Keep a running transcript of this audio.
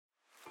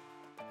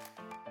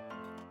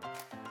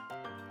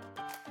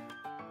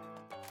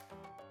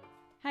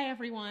Hi,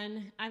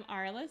 everyone. I'm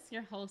Arliss,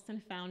 your host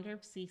and founder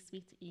of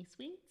C-Suite to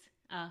E-Suite.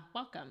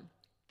 Welcome.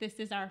 This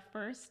is our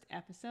first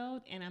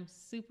episode, and I'm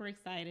super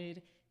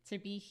excited to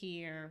be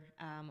here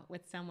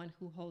with someone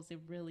who holds a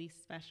really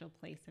special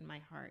place in my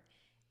heart.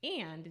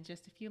 And in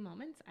just a few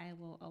moments, I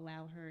will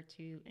allow her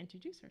to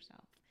introduce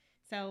herself.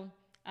 So,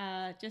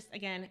 just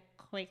again,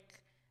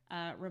 quick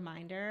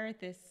reminder,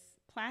 this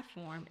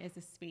platform is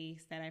a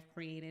space that I've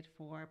created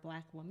for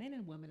Black women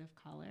and women of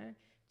color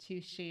to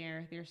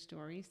share their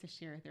stories, to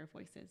share their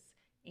voices.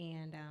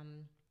 And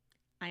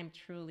I'm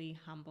truly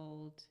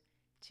humbled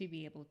to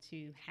be able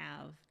to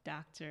have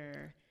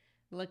Dr.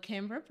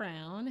 LaKimbre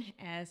Brown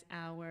as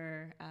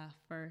our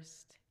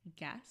first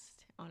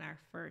guest on our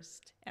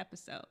first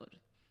episode.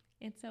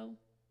 And so,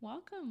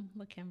 welcome,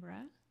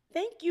 LaKimbre.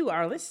 Thank you,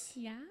 Arliss.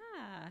 Yeah,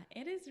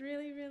 it is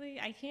really, really,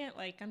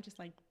 I'm just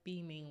like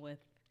beaming with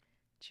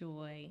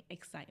joy,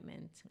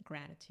 excitement,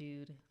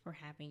 gratitude for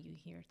having you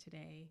here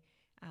today.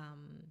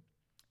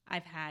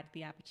 I've had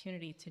the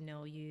opportunity to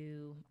know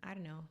you,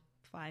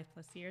 5+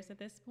 years at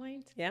this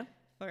point. Yeah.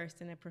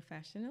 First in a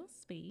professional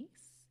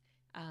space,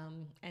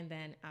 and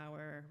then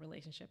our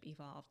relationship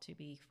evolved to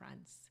be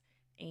friends.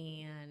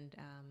 And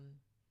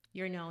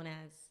you're known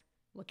as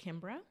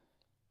LaKimbre,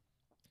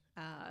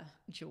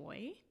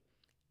 Joy,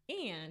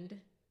 and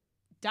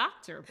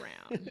Dr.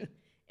 Brown.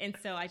 And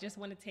so I just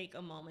want to take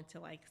a moment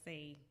to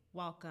say,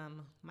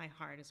 welcome. My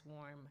heart is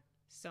warm.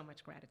 So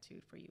much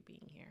gratitude for you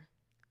being here.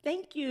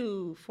 Thank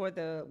you for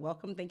the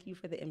welcome. Thank you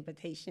for the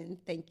invitation.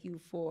 Thank you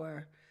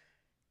for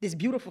this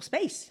beautiful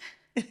space.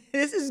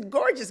 This is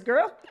gorgeous,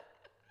 girl.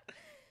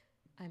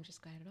 I'm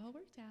just glad it all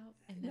worked out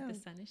and that the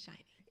sun is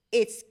shining.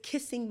 It's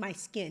kissing my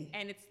skin.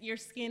 And your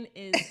skin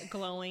is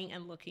glowing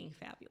and looking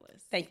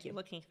fabulous. Thank you.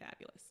 Looking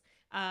fabulous.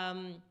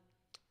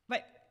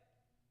 But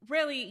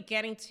really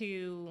getting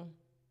to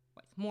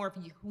more of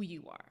who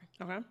you are.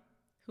 Okay.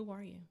 Who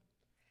are you?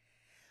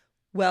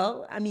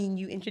 Well,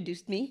 you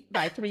introduced me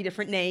by 3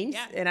 different names.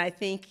 Yeah. And I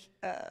think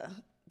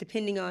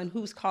depending on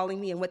who's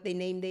calling me and what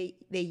name they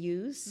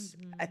use,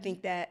 I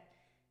think that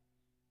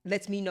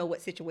lets me know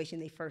what situation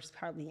they first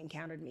probably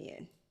encountered me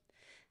in.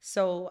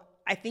 So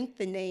I think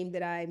the name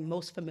that I'm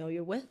most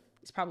familiar with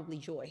is probably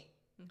Joy.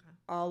 Okay.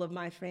 All of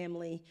my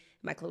family,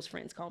 my close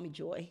friends call me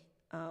Joy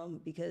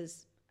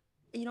because,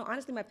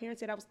 honestly, my parents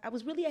said I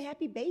was really a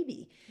happy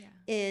baby. Yeah.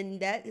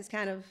 And that is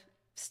kind of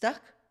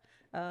stuck,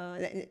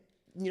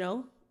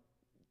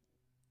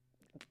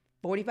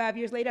 45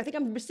 years later, I think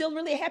I'm still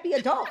really a happy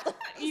adult.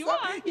 You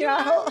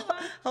are.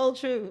 Hold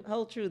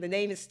true. The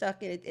name is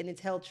stuck and it's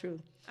held true.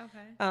 Okay.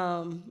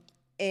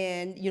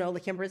 And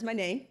LaKimbre is my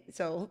name.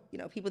 So,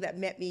 people that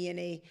met me in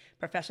a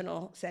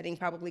professional setting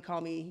probably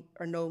call me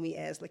or know me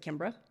as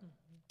LaKimbre.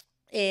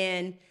 Mm-hmm.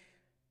 And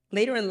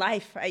later in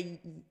life, I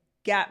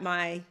got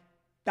my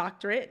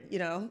doctorate,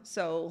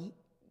 so.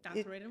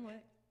 Doctorate in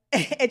what?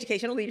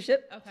 Educational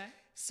leadership. Okay.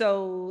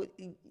 So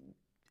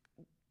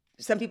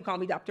some people call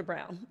me Dr.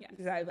 Brown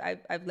because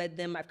I've led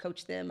them, I've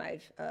coached them,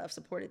 I've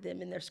supported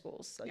them in their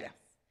schools. So yes.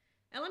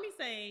 Yeah. And let me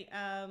say,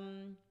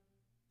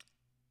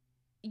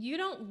 you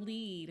don't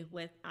lead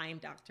with "I'm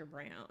Dr.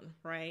 Brown,"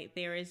 right?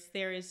 There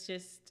is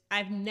just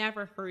I've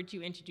never heard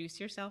you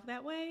introduce yourself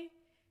that way.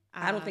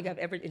 I don't think I've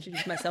ever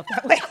introduced myself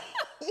that way.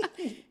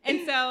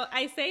 And so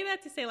I say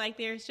that to say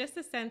there's just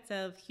a sense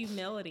of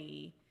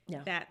humility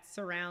that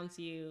surrounds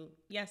you.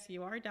 Yes,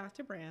 you are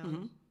Dr.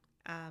 Brown.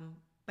 Mm-hmm.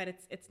 But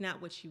it's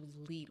not what you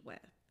lead with.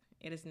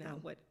 It is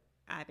not what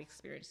I've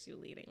experienced you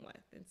leading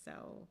with. And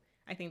so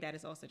I think that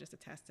is also just a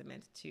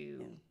testament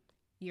to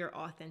your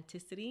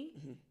authenticity.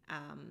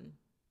 Mm-hmm.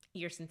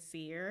 You're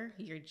sincere,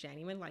 you're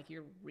genuine,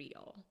 you're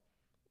real.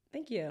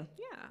 Thank you.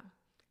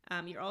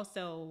 Yeah. You're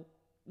also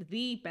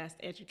the best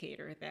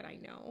educator that I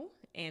know.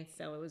 And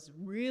so it was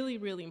really,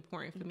 really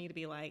important for me to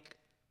be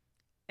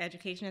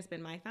education has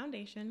been my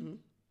foundation. Mm-hmm.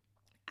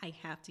 I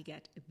have to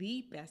get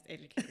the best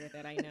educator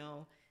that I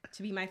know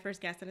to be my first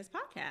guest on this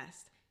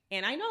podcast.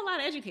 And I know a lot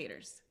of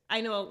educators.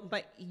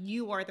 But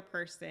you are the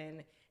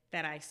person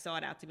that I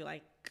sought out to be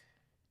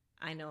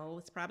I know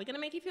it's probably going to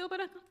make you feel a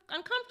bit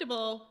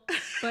uncomfortable,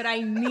 but I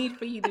need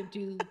for you to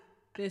do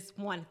this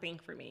one thing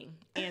for me.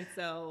 And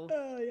so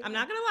I'm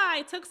not going to lie,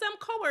 it took some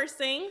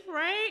coercing,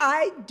 right?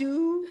 I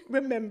do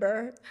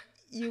remember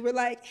you were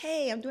like,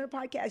 hey, I'm doing a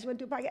podcast. You want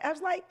to do a podcast? I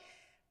was like,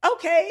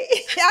 okay,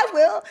 I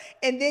will.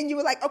 And then you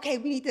were like, okay,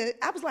 we need to.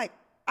 I was like,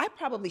 I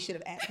probably should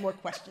have asked more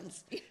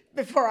questions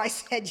before I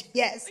said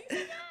yes. But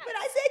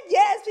I said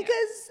yes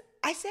because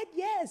I said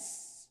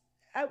yes.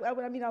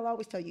 I'll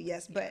always tell you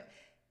yes, but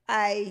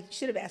I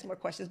should have asked more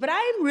questions. But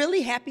I'm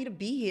really happy to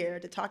be here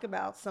to talk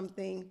about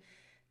something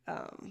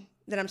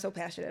that I'm so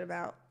passionate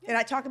about. And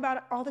I talk about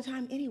it all the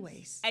time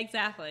anyways.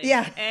 Exactly.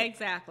 Yeah.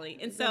 Exactly.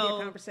 And it's so gonna be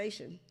a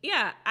conversation.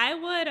 Yeah, I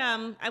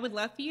would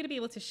love for you to be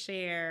able to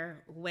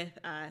share with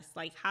us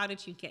how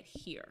did you get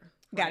here?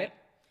 Got it.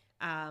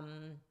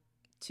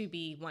 To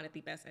be one of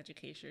the best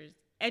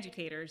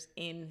educators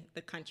in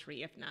the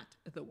country, if not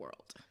the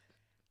world.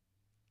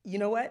 You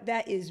know what?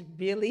 That is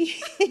really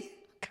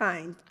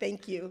kind.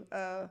 Thank you.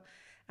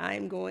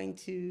 I'm going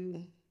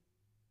to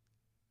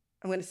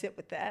I'm going to sit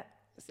with that.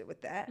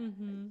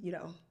 Mm-hmm. You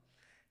know,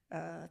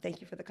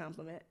 thank you for the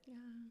compliment. Yeah.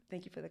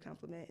 Thank you for the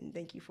compliment, and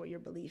thank you for your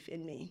belief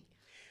in me.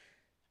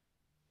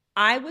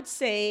 I would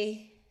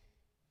say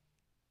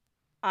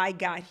I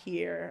got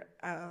here,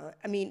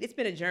 I mean, it's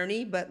been a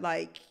journey, but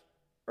like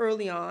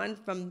early on,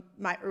 from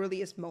my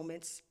earliest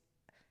moments,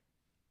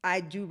 I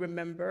do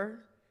remember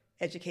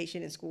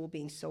education in school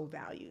being so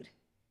valued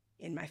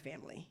in my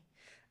family.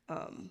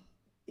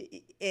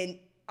 And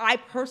I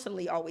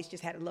personally always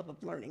just had a love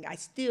of learning. I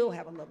still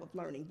have a love of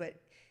learning, but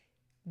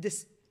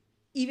this,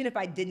 even if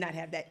I did not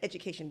have that,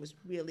 education was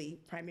really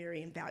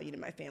primary and valued in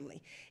my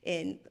family.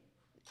 And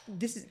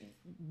this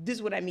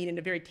is what I mean in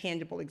a very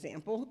tangible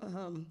example.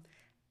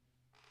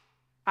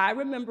 I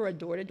remember a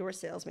door-to-door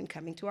salesman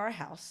coming to our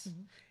house,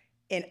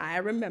 and I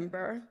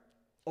remember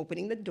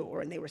opening the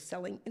door, and they were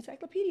selling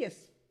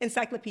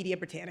Encyclopedia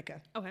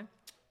Britannica. Okay.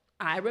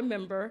 I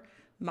remember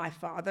my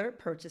father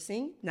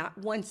purchasing not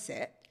one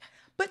set,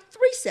 but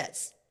 3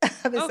 sets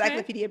of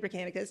Encyclopedia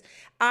Britannicas.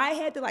 I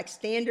had the like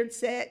standard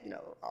set,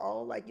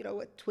 all like,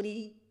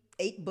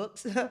 28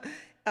 books.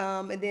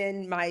 And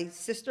then my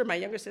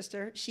younger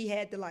sister, she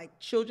had the like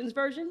children's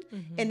version.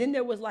 Mm-hmm. And then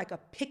there was like a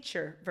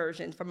picture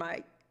version for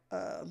my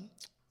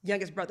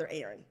youngest brother,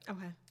 Aaron.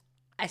 Okay.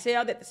 I say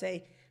all that to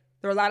say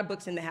there are a lot of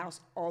books in the house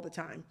all the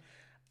time.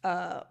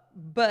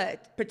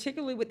 But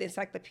particularly with the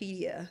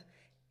encyclopedia,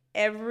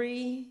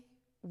 every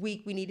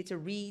week we needed to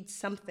read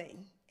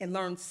something and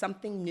learn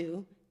something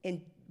new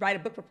and write a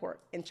book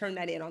report and turn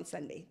that in on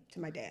Sunday to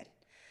my dad.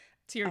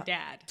 To your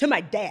dad? To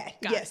my dad,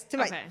 Got yes.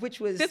 it. Which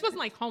was... This wasn't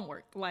like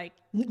homework, like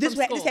this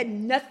had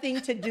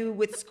nothing to do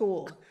with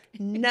school.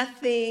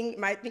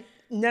 Nothing.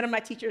 None of my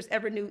teachers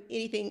ever knew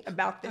anything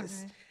about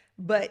this. Okay.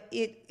 But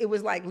it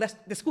was like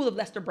the school of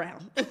Lester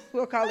Brown.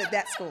 We'll call it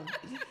that school.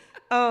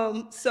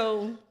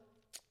 So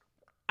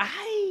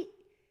I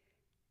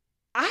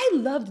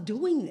loved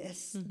doing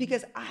this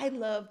because I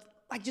loved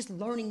like just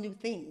learning new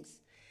things.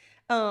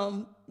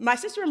 My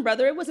sister and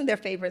brother, it wasn't their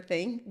favorite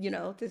thing,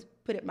 to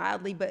put it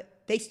mildly, but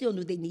they still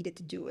knew they needed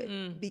to do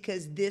it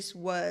because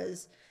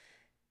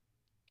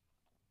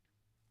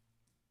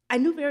I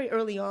knew very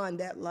early on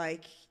that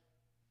like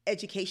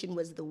education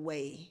was the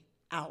way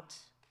out.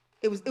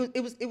 It was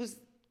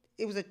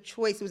a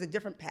choice. It was a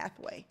different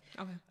pathway.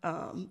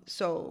 Okay.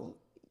 So,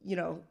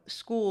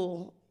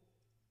 school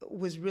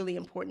was really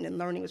important and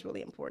learning was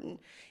really important.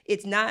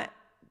 It's not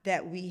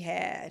that we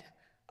had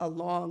a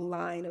long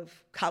line of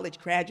college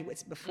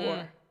graduates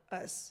before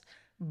us,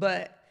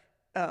 but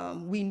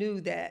we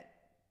knew that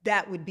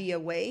would be a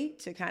way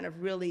to kind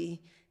of really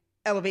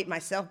elevate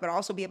myself, but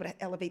also be able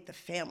to elevate the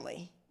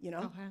family,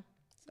 Okay.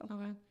 So,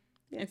 okay.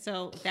 Yeah. And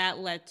so that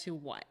led to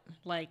what?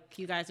 Like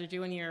you guys are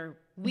doing your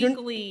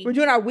weekly... We're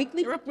doing our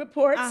weekly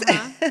reports.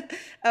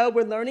 Uh-huh.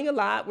 We're learning a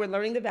lot. We're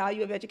learning the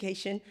value of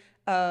education.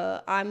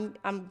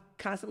 I'm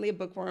constantly a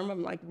bookworm.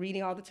 I'm like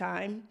reading all the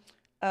time.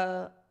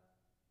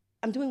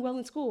 I'm doing well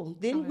in school.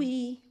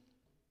 Then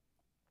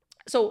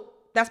so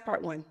that's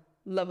part one,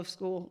 love of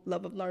school,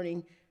 love of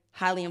learning,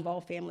 highly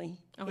involved family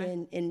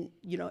in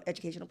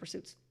educational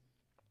pursuits.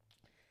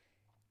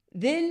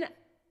 Then,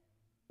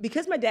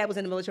 because my dad was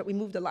in the military, we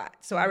moved a lot.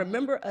 So I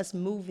remember us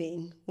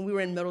moving when we were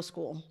in middle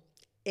school,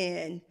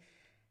 and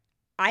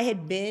I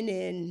had been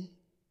in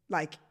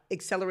like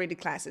accelerated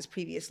classes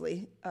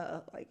previously,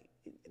 like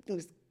it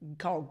was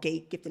called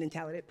GATE, Gifted and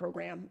Talented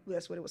Program.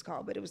 That's what it was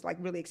called, but it was like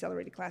really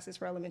accelerated classes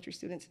for elementary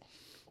students.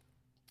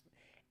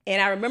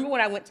 And I remember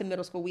when I went to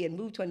middle school, we had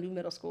moved to a new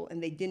middle school,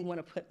 and they didn't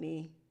want to put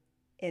me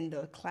in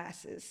the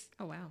classes.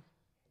 Oh, wow.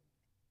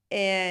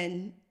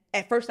 And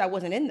at first I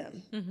wasn't in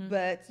them,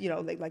 but,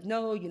 they like,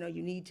 no,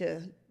 you need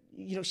to,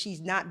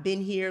 she's not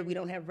been here. We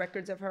don't have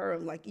records of her.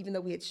 And like, even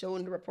though we had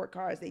shown the report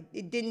cards,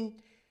 it didn't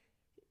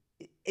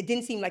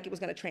seem like it was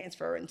going to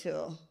transfer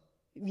until,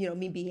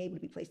 me being able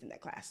to be placed in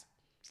that class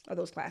or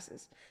those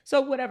classes. So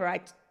whatever,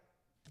 I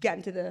got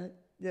into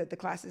the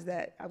classes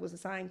that I was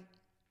assigned,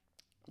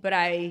 but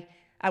I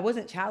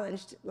wasn't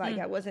challenged. Like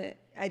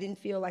I didn't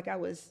feel like I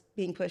was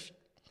being pushed.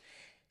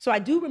 So I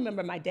do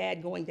remember my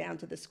dad going down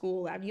to the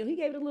school. He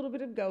gave it a little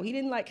bit of go. He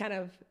didn't like kind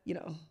of,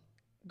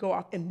 go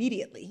off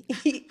immediately.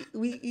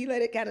 He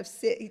let it kind of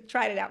sit. He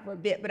tried it out for a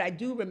bit. But I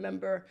do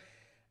remember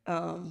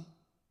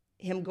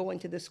him going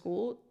to the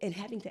school and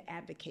having to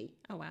advocate.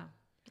 Oh, wow.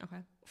 Okay.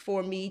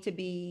 For me to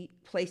be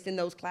placed in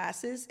those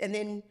classes. And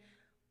then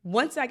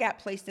once I got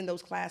placed in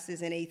those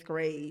classes in 8th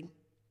grade,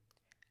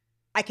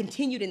 I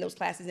continued in those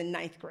classes in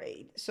 9th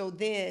grade. So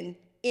then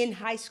in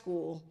high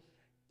school,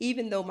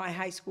 even though my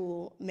high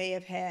school may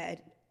have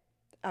had,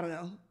 I don't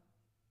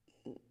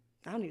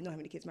even know how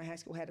many kids my high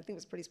school had. I think it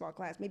was a pretty small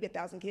class, maybe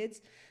 1,000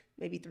 kids,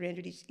 maybe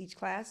 300 each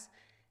class.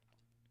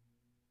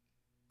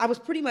 I was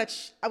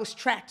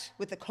tracked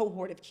with a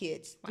cohort of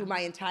kids through my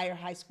entire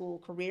high school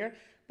career,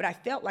 but I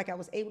felt like I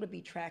was able to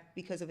be tracked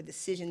because of a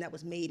decision that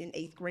was made in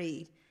 8th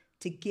grade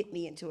to get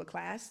me into a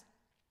class.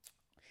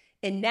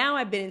 And now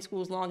I've been in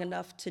schools long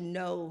enough to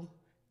know,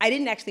 I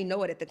didn't actually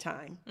know it at the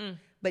time,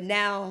 but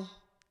now,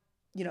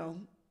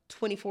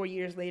 24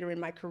 years later in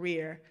my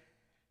career,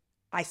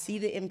 I see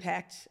the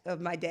impact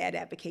of my dad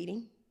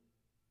advocating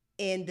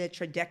and the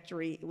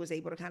trajectory it was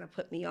able to kind of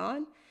put me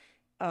on.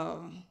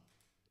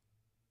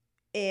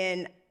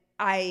 And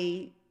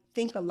I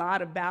think a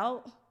lot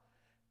about,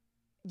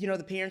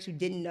 the parents who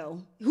didn't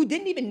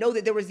even know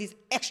that there was these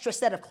extra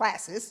set of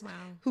classes, Wow.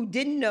 who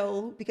didn't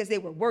know because they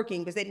were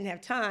working, because they didn't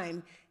have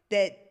time,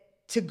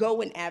 that to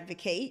go and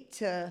advocate,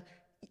 to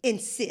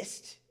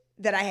insist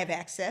that I have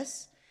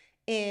access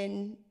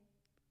in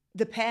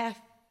the path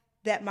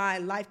that my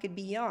life could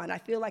be on. I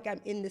feel like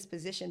I'm in this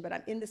position, but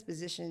I'm in this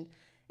position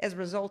as a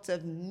result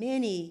of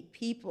many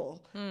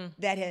people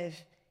that have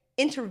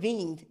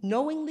intervened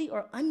knowingly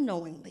or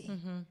unknowingly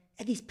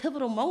at these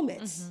pivotal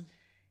moments.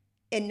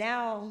 And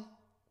now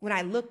when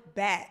I look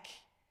back,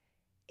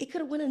 it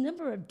could have went a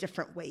number of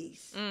different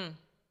ways.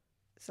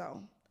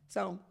 So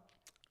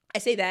I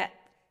say that,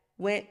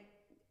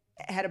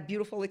 had a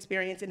beautiful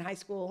experience in high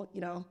school,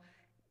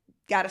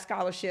 got a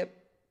scholarship,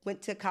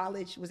 went to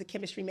college, was a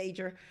chemistry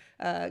major,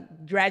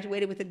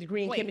 graduated with a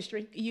degree in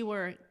chemistry. You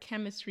were a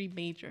chemistry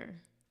major?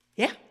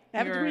 Yeah, I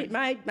have a degree.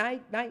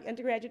 My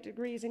undergraduate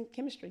degree is in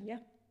chemistry, yeah.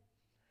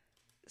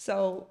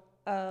 So.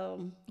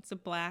 It's a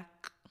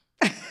Black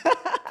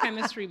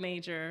chemistry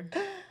major.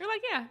 You're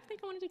like, yeah, I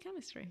think I want to do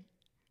chemistry.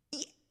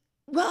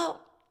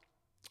 Well.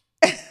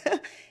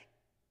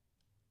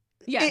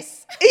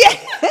 Yes.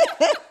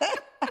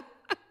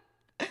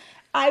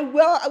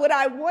 What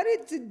I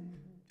wanted to,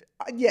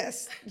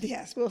 yes.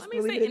 We'll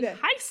leave it at that. In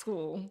high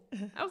school,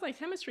 I was like,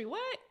 chemistry,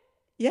 what?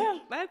 Yeah.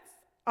 That's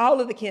all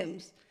of the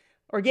chems,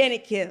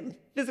 organic chem,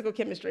 physical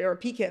chemistry, or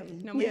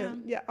PChem. No,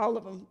 ma'am. Yeah, all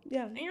of them.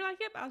 Yeah. And you're like,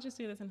 yep, I'll just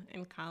do this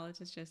in college.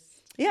 It's just.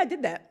 Yeah, I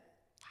did that.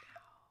 Wow.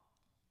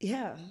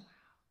 Yeah.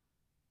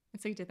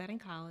 And so you did that in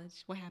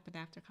college. What happened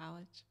after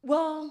college?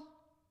 Well,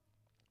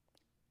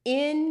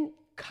 in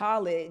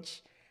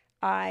college,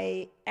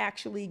 I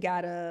actually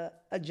got a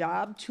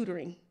job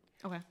tutoring.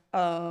 Okay.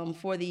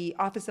 For the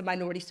Office of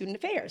Minority Student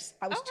Affairs.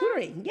 I was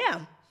tutoring,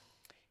 yeah.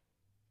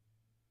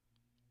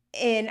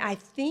 And I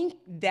think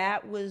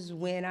that was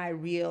when I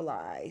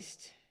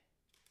realized,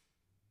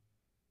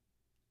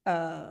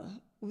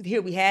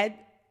 here we had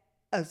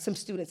some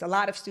students, a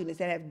lot of students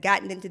that have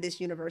gotten into this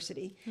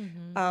university,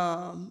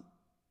 but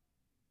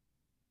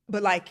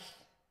like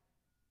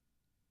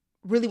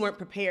really weren't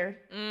prepared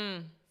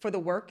for the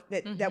work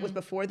that was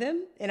before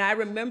them. And I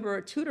remember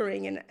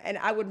tutoring, and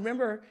I would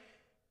remember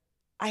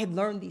I had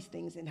learned these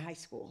things in high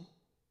school.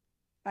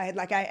 I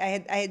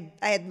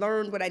had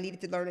learned what I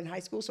needed to learn in high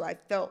school, so I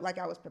felt like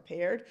I was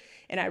prepared.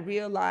 And I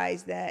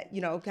realized that,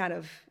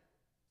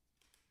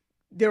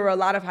 there were a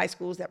lot of high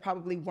schools that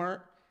probably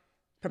weren't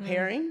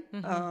preparing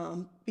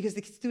because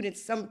the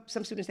students, some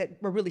students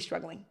that were really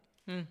struggling.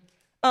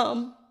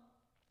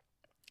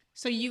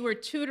 So you were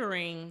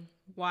tutoring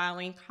while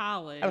in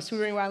college? I was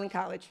tutoring while in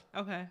college.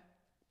 Okay.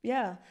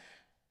 Yeah.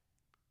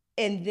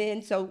 And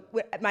then, so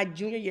my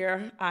junior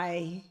year,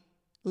 I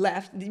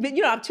left.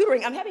 I'm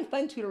tutoring. I'm having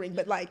fun tutoring,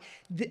 but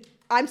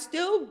I'm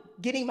still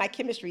getting my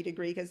chemistry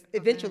degree because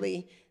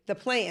eventually the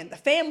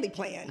family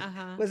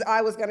plan was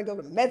I was going to go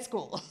to med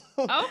school.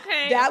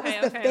 Okay. That was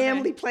the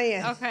family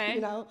plan.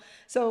 Okay.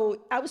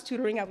 So I was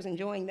tutoring. I was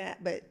enjoying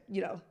that, but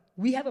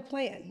we have a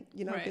plan.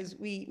 Because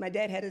my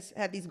dad had us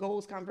have these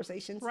goals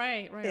conversations.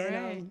 Right.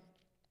 And,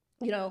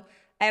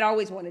 I'd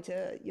always wanted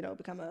to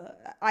become a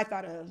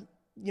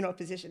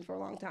physician for a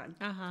long time.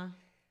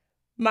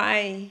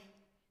 My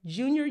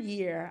junior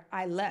year,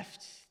 I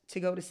left to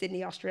go to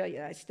Sydney,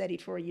 Australia. I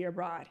studied for a year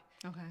abroad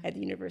at the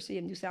University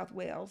of New South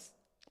Wales.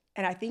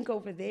 And I think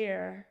over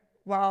there,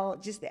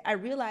 I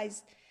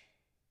realized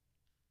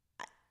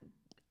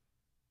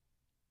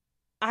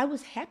I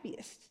was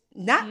happiest.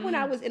 Not when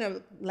I was in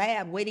a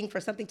lab waiting for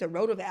something to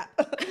rotovap,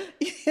 I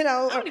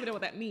don't even know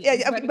what that means.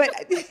 Yeah, but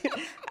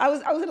I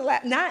was in a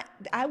lab.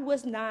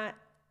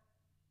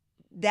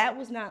 That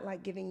was not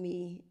like giving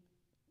me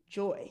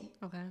joy.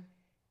 Okay.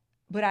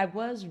 But I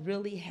was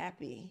really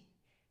happy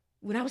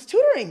when I was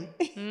tutoring.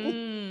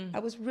 I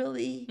was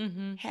really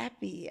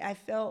happy. I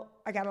felt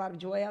I got a lot of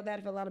joy out of that.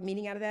 I felt a lot of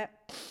meaning out of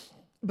that.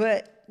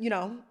 But,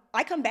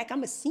 I come back,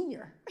 I'm a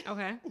senior.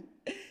 Okay.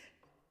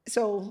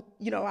 So,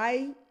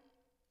 I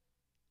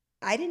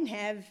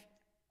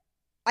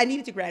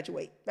needed to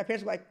graduate. My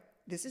parents were like,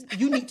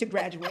 you need to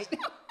graduate.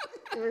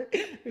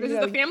 This is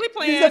the family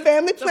plan. This is a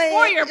family plan. The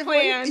 4-year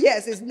plan.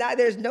 Yes,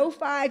 there's no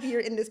 5-year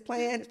in this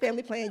plan. It's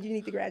family plan, you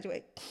need to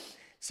graduate.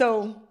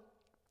 So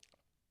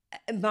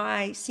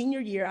my senior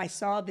year, I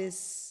saw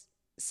this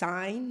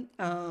sign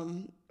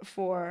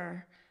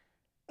for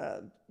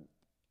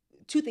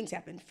 2 things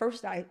happened.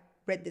 First, I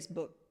read this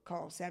book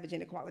called Savage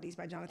Inequalities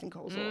by Jonathan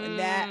Kozol, and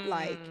that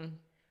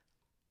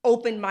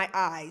opened my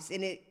eyes,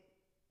 and it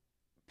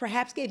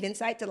perhaps gave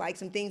insight to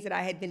some things that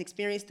I had been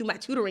experienced through my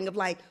tutoring of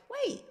wait,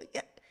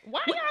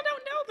 why y'all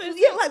don't know this?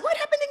 Yeah, what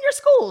happened in your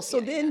school?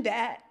 So then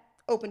that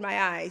opened my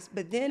eyes,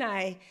 but then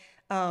I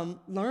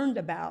learned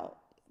about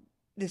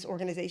this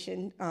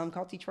organization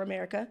called Teach for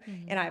America,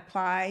 and I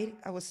applied.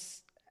 I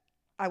was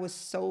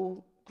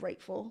so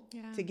grateful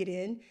to get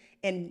in,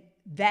 and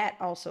that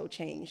also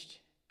changed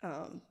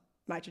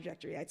my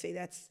trajectory. I'd say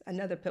that's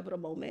another pivotal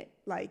moment,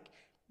 like,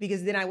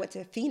 because then I went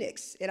to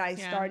Phoenix and I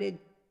started,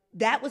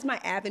 that was my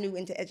avenue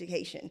into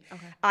education.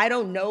 Okay. I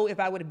don't know if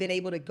I would have been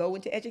able to go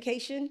into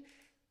education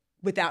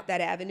without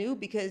that avenue,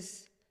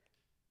 because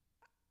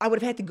I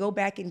would have had to go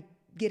back and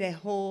get a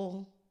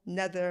whole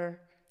nother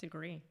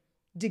degree.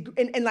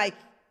 And like,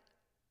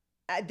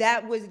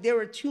 there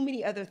were too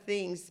many other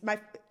things.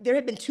 There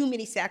had been too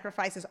many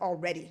sacrifices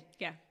already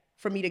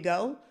for me to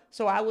go.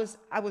 So I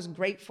was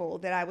grateful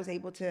that I was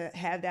able to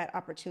have that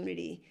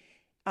opportunity.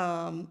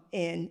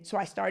 And so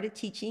I started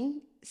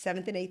teaching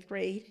 7th and 8th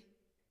grade,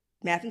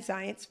 math and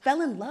science,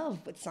 fell in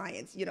love with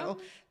science, you know.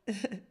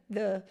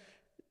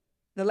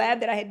 The lab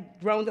that I had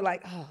grown to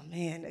like, oh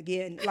man,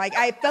 again, like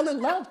I fell in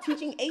love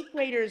teaching 8th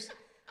graders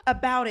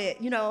about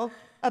it, you know,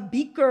 a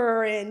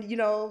beaker and, you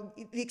know,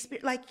 the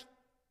experience, like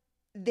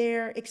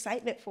their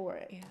excitement for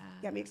it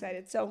got me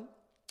excited. So,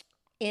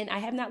 and I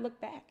have not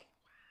looked back.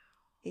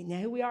 And now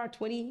here we are,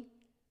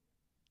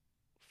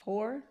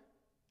 24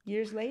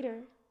 years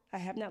later, I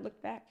have not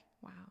looked back.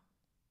 Wow.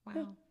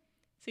 Yeah.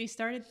 So you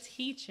started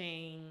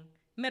teaching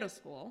middle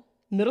school.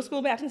 Middle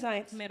school math and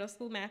science. Middle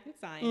school math and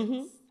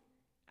science.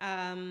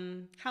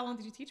 How long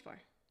did you teach for?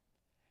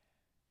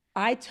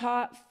 I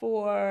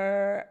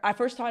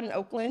first taught in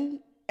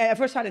Oakland. I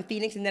first taught in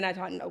Phoenix, and then I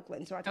taught in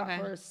Oakland. So I taught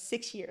for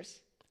 6 years.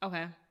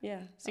 Okay.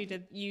 Yeah. So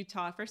you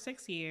taught for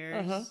 6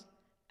 years.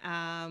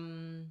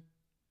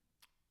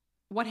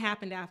 What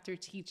happened after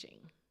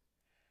teaching?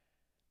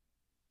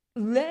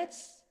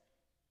 Let's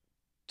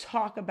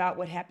talk about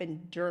what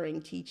happened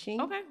during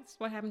teaching. Okay. So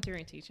what happened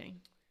during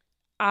teaching?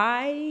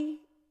 I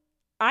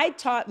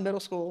taught middle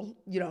school,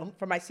 you know,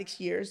 for my 6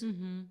 years.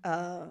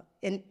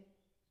 And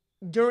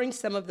during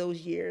some of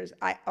those years,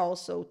 I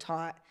also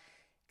taught,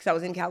 because I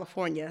was in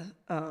California,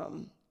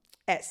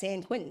 at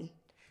San Quentin,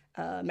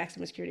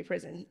 maximum security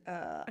prison.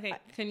 Okay,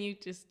 can you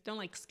just, don't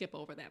like skip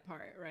over that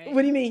part, right?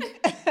 What do you mean?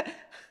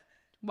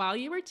 While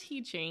you were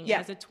teaching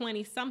as a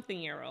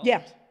 20-something-year-old,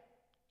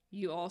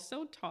 you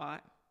also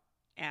taught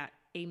at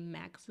a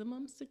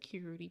maximum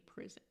security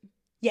prison.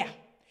 Yeah.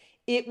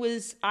 It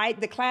was,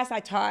 the class I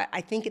taught, I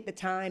think at the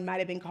time might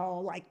have been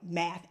called like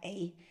Math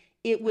A.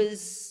 It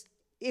was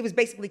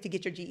basically to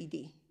get your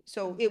GED.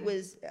 So it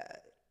was,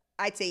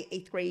 I'd say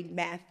 8th grade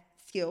math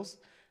skills,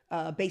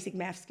 basic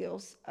math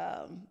skills,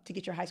 to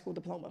get your high school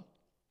diploma.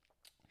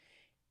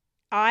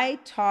 I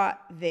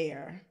taught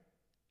there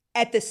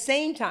at the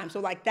same time.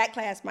 So like that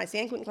class, my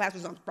San Quentin class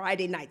was on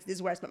Friday nights. This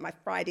is where I spent my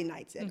Friday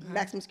nights at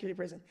maximum security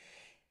prison.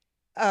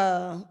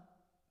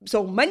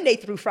 So Monday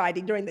through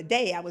Friday during the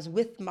day, I was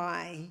with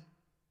my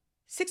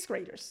 6th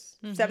graders,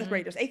 7th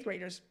graders, 8th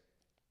graders.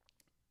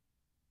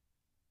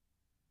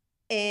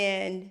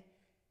 And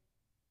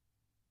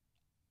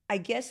I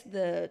guess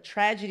the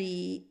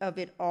tragedy of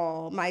it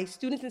all, my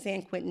students in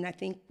San Quentin, I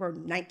think were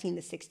 19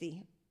 to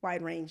 60,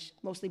 wide range,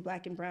 mostly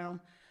Black and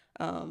brown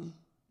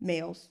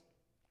males.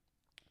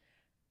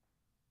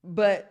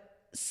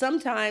 But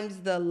sometimes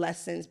the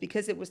lessons,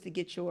 because it was to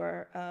get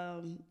your,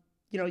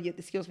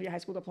 the skills for your high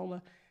school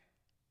diploma,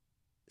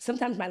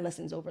 sometimes my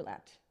lessons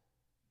overlapped.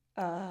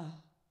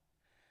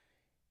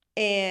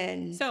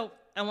 And so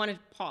I want to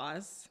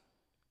pause.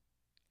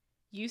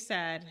 You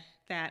said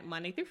that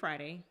Monday through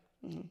Friday,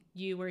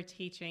 you were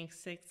teaching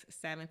 6th,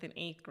 7th, and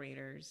 8th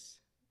graders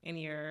in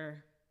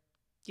your,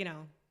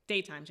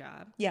 daytime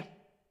job. Yeah.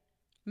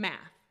 Math.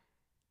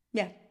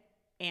 Yeah.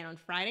 And on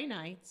Friday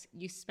nights,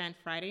 you spent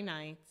Friday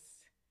nights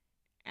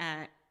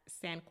at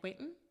San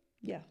Quentin.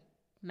 Yeah.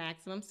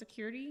 Maximum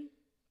security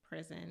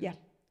prison. Yeah.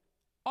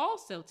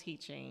 Also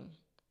teaching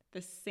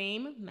the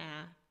same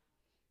math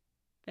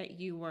that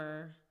you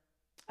were.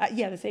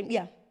 The same.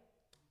 Yeah.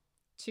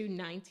 To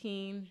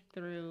 19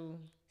 through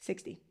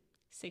 60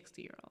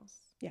 year olds.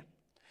 Yeah.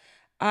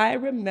 I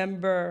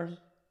remember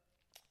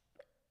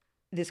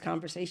this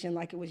conversation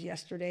like it was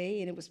yesterday,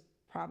 and it was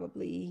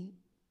probably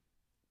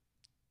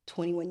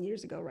 21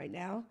 years ago right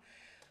now.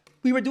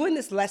 We were doing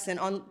this lesson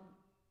on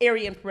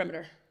area and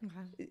perimeter.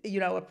 Okay.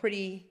 A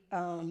pretty,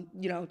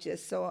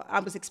 just so I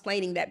was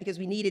explaining that because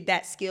we needed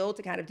that skill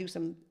to kind of do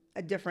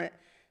a different,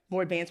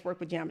 more advanced work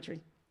with geometry.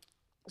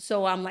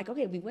 So I'm like,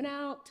 okay, we went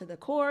out to the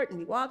court and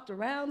we walked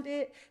around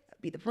it,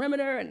 be the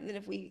perimeter, and then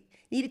if we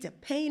needed to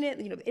paint it,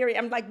 the area.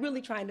 I'm like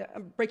really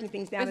I'm breaking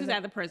things down. This is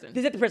at the prison.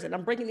 This is at the prison.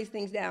 I'm breaking these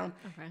things down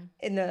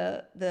in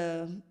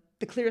the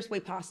clearest way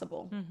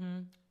possible.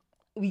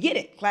 We get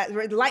it.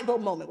 The light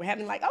bulb moment. We're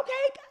having like, okay.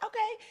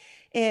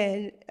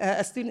 And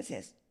a student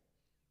says,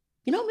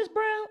 Ms.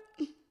 Brown,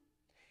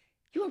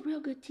 you're a real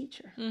good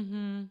teacher.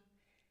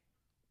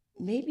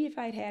 Maybe if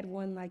I'd had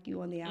one like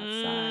you on the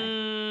outside,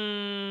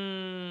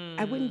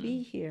 I wouldn't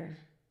be here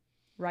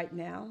right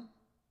now.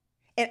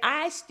 And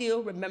I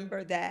still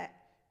remember that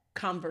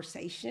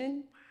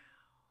conversation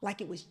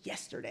like it was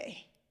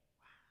yesterday.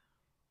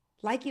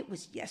 Like it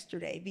was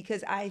yesterday,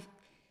 because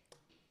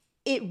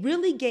it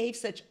really gave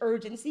such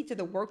urgency to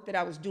the work that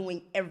I was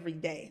doing every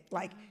day.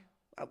 Like,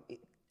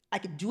 I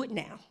could do it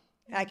now.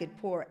 I could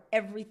pour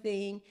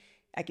everything.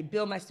 I could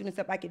build my students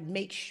up. I could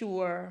make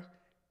sure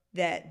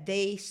that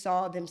they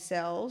saw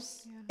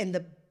themselves in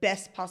the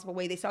best possible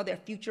way. They saw their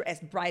future as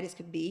bright as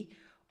could be.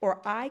 Or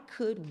I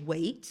could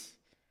wait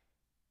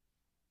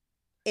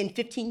in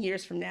 15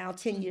 years from now,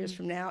 10 years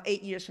from now,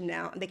 8 years from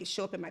now, and they could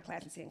show up in my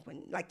class and say,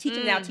 like, teach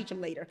them now, teach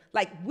them later.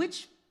 Like,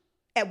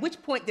 at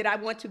which point did I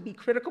want to be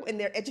critical in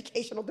their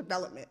educational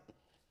development?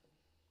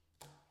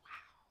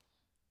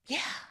 Wow.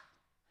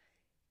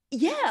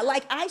 Yeah,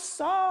 like I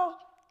saw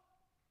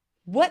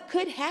what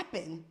could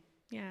happen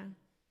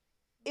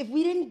if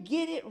we didn't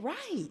get it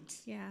right.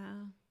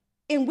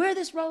 And where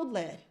this road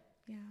led.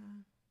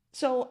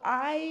 So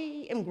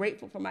I am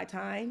grateful for my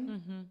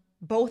time,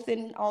 both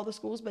in all the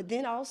schools, but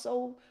then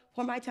also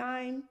for my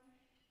time.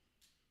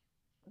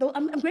 Though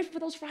I'm grateful for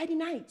those Friday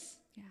nights.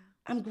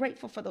 I'm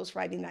grateful for those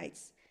Friday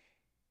nights.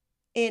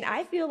 And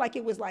I feel like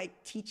it was like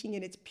teaching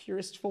in its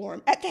purest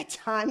form. At that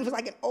time, it was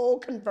like an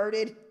old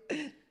converted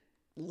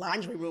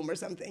laundry room or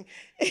something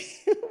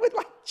with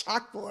like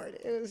chalkboard.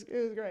 It was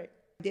great.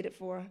 I did it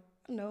for, I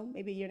don't know,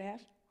 maybe a year and a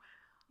half.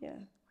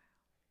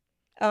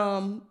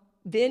 Yeah.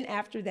 Then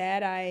after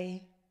that,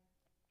 I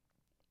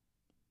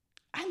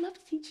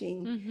loved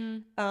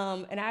teaching.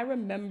 And I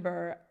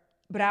remember,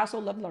 but I also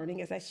loved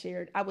learning, as I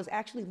shared. I was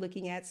actually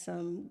looking at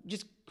some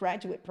just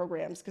graduate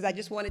programs because I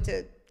just wanted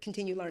to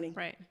continue learning.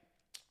 Right.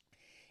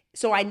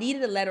 So I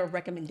needed a letter of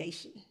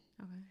recommendation.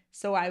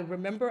 So I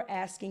remember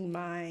asking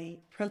my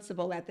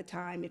principal at the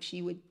time if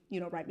she would,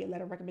 write me a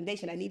letter of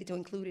recommendation. I needed to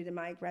include it in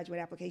my graduate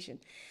application.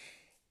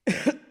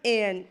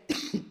 And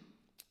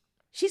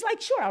she's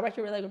like, sure, I'll write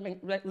you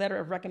a letter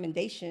of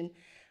recommendation.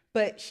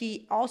 But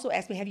she also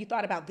asked me, have you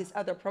thought about this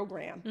other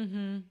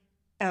program?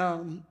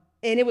 And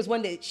it was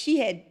one that she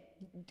had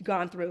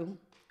gone through.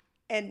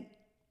 And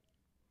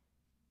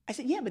I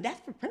said, yeah, but that's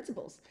for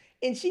principals.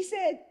 And she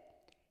said,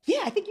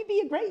 yeah, I think you'd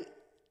be a great,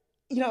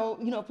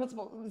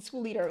 principal,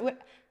 school leader.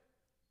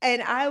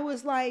 And I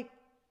was like,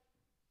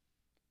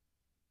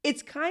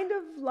 it's kind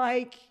of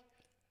like,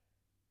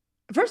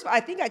 first of all,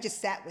 I think I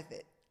just sat with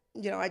it.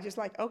 I just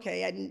like,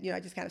 okay, I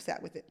just kind of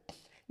sat with it.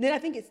 Then I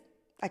think it's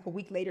like a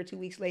week later, 2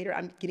 weeks later,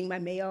 I'm getting my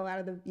mail out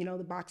of the,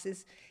 the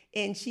boxes.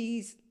 And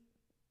she's,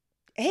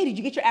 hey, did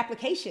you get your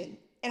application?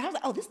 And I was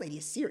like, oh, this lady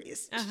is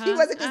serious. She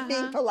wasn't just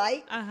being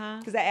polite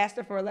because I asked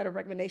her for a letter of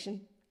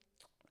recommendation.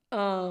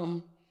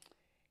 And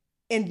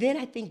then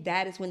I think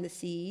that is when the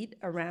seed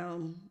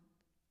around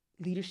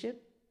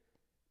leadership,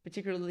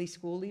 particularly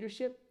school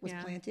leadership, was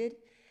planted.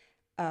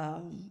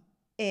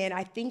 And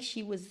I think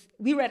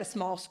we were at a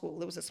small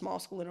school. It was a small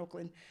school in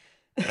Oakland.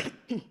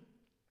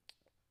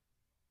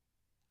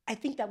 I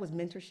think that was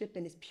mentorship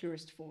in its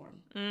purest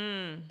form.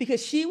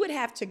 Because she would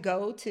have to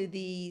go to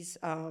these,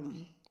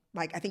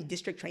 I think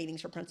district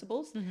trainings for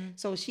principals.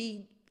 So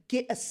she'd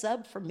get a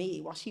sub for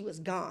me while she was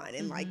gone.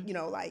 And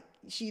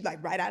she'd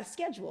write out a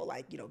schedule,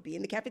 be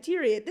in the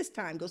cafeteria at this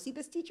time, go see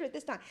this teacher at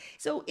this time.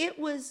 So it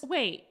was.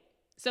 Wait,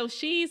 so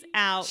she's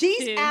out.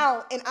 She's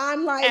out and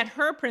I'm like. At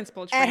her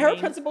principal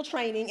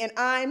training. And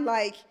I'm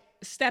like.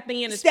 Stepping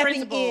in as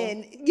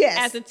principal. Yes.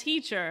 As a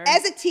teacher.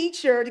 As a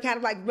teacher to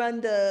kind of run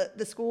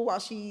the school while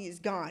she's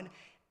gone.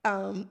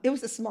 It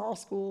was a small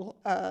school.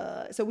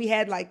 So we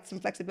had some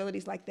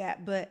flexibilities like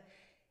that, but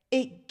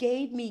it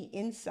gave me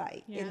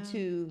insight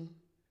into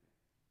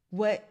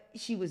what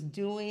she was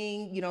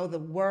doing, the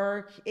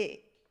work.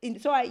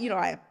 So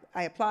I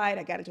applied,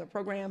 I got into a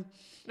program.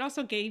 It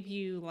also gave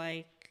you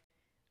I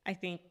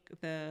think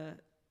the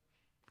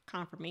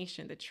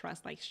confirmation, the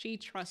trust, she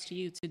trusts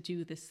you to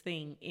do this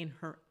thing in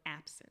her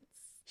absence.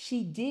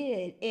 She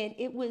did. And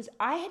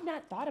I had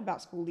not thought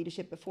about school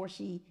leadership before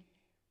she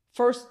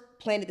first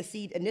planted the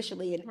seed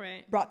initially and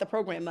brought the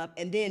program up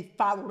and then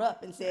followed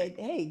up and said,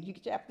 hey, you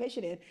get your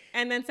application in.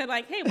 And then said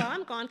hey, while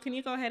I'm gone, can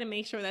you go ahead and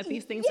make sure that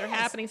these things are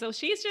happening? So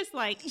she's just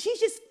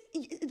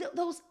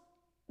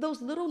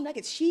those little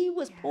nuggets. She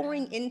was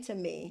pouring into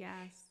me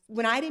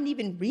when I didn't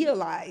even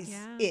realize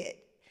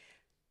it.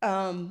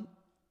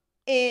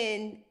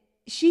 And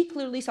she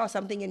clearly saw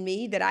something in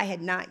me that I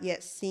had not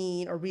yet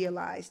seen or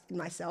realized in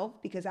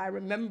myself, because I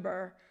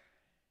remember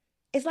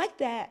it's like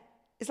that.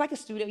 It's like a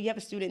student. You have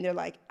a student and they're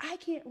like, I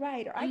can't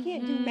write or I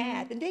can't do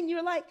math. And then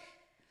you're like,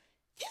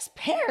 this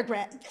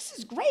paragraph, this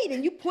is great.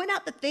 And you point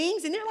out the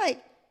things and they're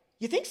like,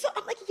 you think so?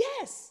 I'm like,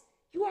 yes,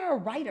 you are a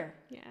writer.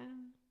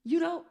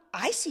 Yeah.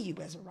 I see you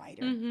as a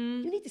writer.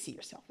 You need to see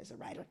yourself as a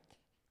writer.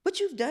 What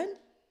you've done,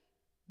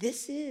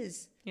 this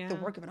is the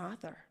work of an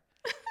author.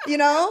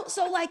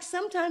 So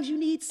sometimes you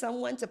need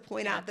someone to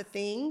point out the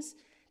things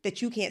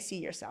that you can't see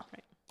yourself.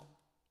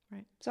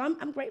 Right. So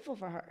I'm grateful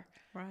for her.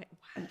 Right.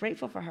 Wow. I'm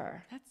grateful for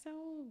her. That's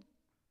so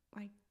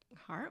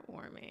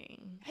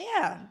heartwarming.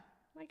 Yeah.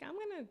 I'm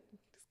gonna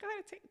just go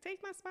ahead and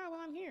take my spot while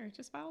I'm here.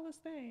 Just follow this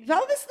thing.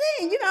 Follow this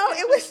thing.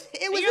 It was.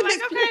 You're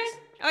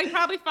okay. You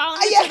probably following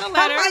me to the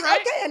letter. I'm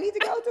right? Okay. I need to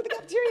go to the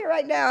cafeteria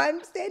right now.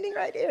 I'm standing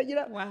right here.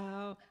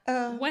 Wow.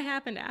 What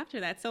happened after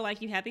that? So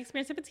you had the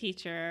experience of a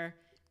teacher.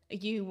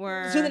 You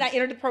were. So then I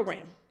entered the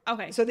program.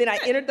 Okay. So then I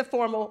entered the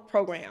formal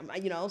program.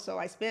 So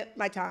I spent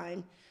my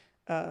time,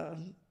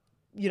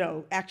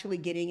 actually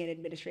getting an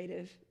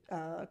administrative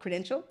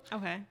credential.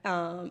 Okay.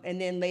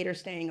 And then later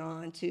staying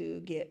on to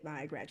get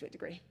my graduate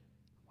degree.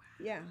 Wow.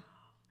 Yeah.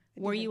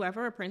 Were you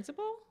ever a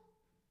principal?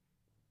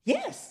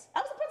 Yes, I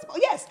was a principal.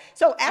 Yes.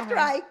 So after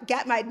Okay. I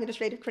got my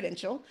administrative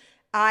credential,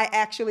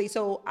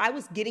 so I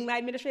was getting my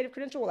administrative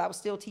credential while I was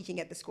still teaching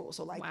at the school.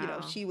 So like,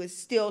 Wow. she was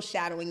still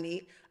shadowing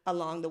me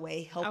along the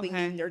way, helping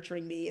me, Okay.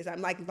 nurturing me as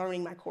I'm like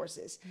learning my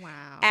courses.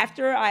 Wow.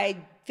 After I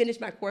finished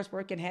my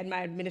coursework and had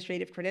my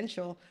administrative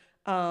credential,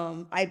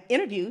 I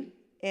interviewed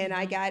and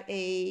I got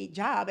a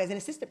job as an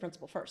assistant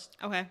principal first.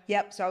 Okay.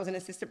 Yep. So I was an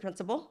assistant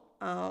principal.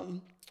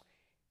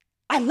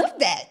 I loved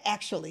that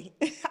actually.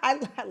 I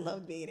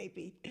loved being an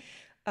AP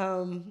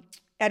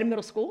at a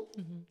middle school.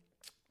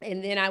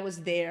 And then I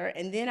was there.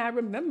 And then I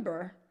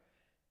remember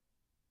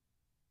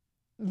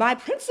my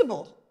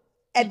principal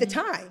at the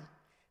time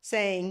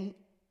saying,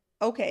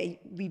 okay,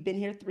 we've been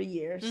here 3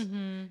 years.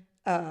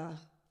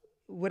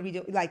 What do we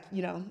do? Like,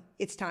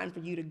 it's time for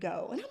you to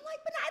go. And I'm like,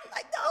 but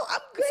no, I'm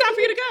good. It's time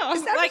for you to go.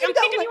 It's time Like, for I'm to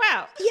go. kicking you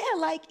out. Yeah,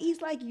 like,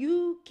 he's like,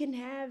 you can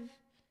have,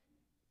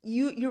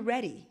 you're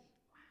ready.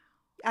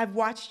 I've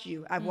watched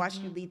you. I've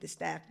watched you lead the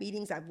staff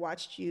meetings. I've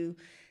watched you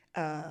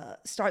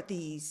start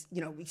these,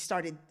 we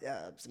started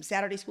some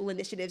Saturday school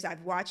initiatives.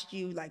 I've watched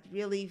you like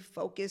really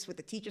focus with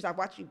the teachers. I've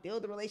watched you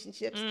build the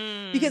relationships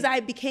because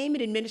I became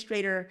an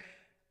administrator,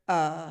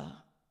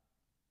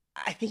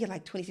 I think in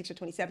like 26 or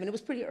 27. It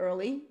was pretty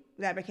early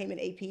that I became an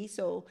AP.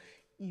 So,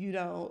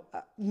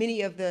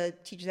 many of the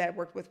teachers that I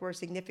worked with were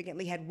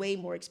had way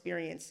more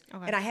experience.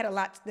 Okay. And I had a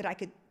lot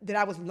that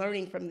I was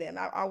learning from them.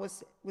 I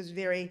always was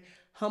very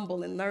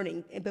humble in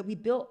learning, but we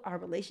built our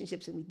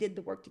relationships and we did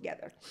the work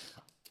together.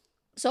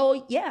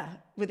 So yeah,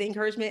 with the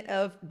encouragement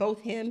of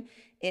both him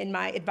and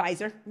my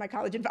advisor, my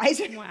college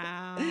advisor.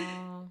 Wow.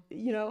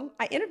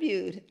 I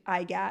interviewed.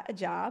 I got a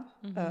job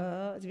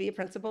to be a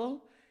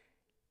principal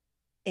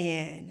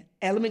and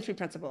elementary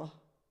principal.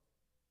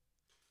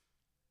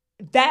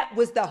 That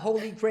was the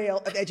holy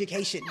grail of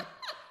education.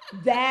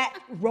 That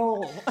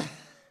role.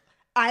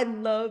 I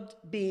loved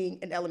being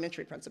an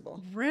elementary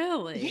principal.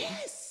 Really?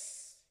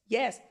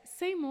 Yes.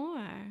 Say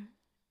more.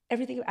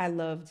 Everything I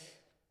loved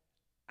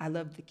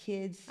the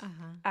kids.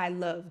 I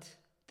loved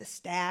the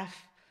staff.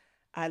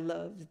 I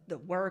loved the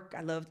work.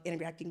 I loved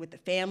interacting with the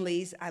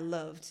families. I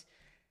loved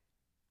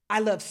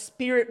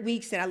spirit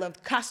weeks and I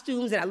loved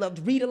costumes and I loved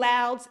read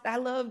alouds. I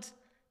loved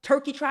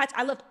turkey trots.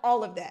 I loved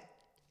all of that.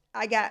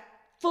 I got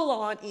full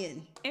on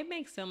in. It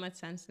makes so much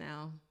sense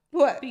now.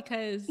 What?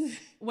 Because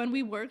when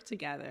we worked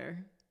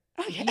together,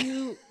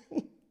 you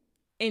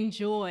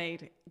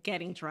enjoyed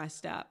getting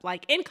dressed up,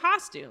 like in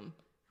costume,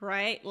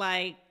 right?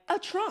 Like a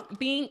trunk.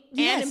 Being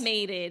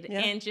animated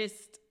and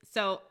just,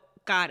 so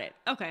got it.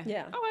 Okay.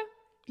 Yeah. Okay.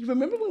 You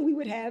remember when we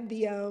would have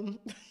the,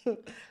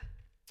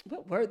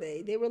 what were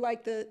they? They were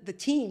like the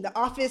team, the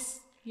office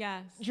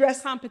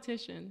dress.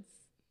 Competitions.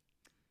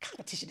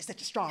 Competition is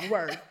such a strong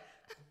word.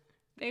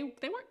 They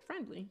weren't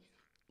friendly.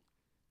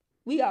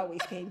 We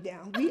always came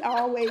down.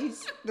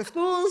 The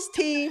school's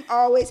team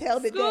always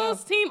held it down.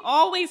 School's team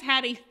always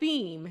had a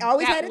theme.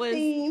 Always that had a was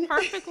theme.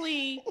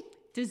 Perfectly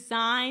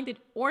designed and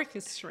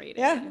orchestrated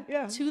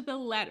to the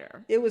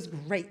letter. It was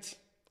great.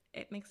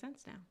 It makes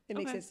sense now. It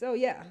makes sense. So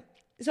yeah.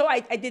 So I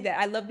did that.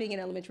 I love being an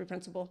elementary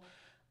principal.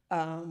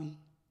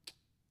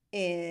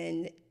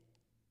 And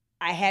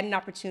I had an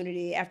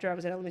opportunity after I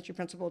was an elementary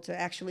principal to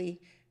actually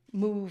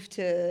move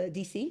to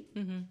DC.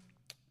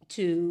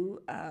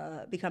 To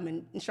become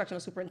an instructional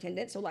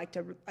superintendent. So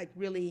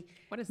really.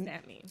 What does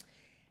that mean?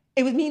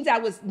 It means I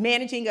was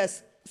managing a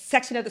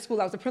section of the school.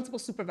 I was a principal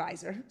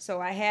supervisor.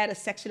 So I had a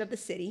section of the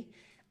city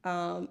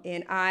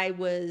and I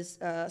was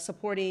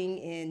supporting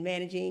and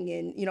managing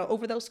and,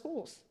 over those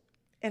schools.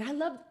 And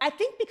I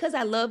think because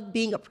I love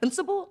being a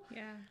principal,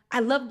 I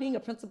love being a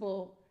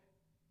principal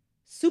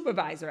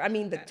supervisor. I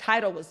mean, the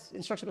title was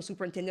instructional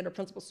superintendent or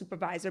principal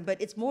supervisor,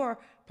 but it's more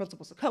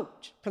principal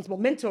coach, principal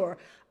mentor,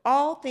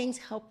 all things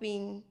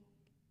helping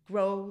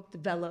grow,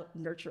 develop,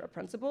 nurture a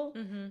principal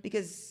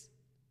because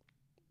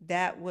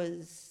I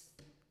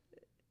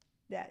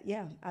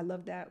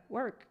love that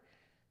work.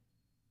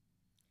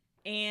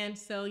 And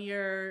so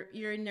you're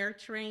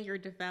nurturing, you're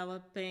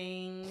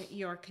developing,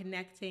 you're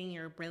connecting,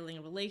 you're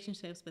building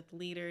relationships with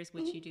leaders,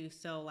 which you do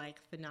so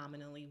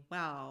phenomenally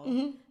well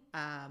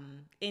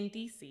in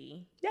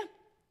DC. Yeah.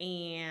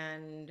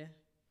 And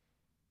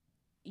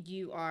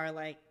you are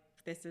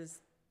this is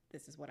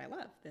what I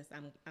love.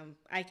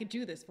 I could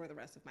do this for the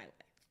rest of my life.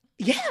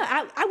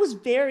 Yeah, I was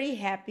very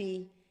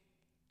happy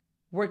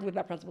working with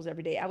my principals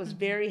every day. I was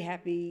very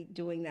happy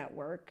doing that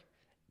work.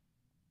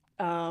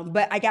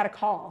 But I got a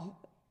call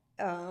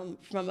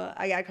from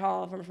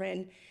a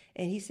friend,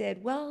 and he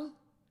said, "Well,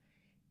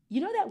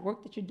 that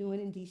work that you're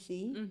doing in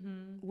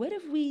DC? What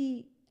if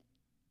we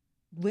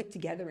went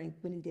together and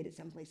went and did it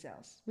someplace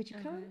else? Would you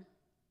come?"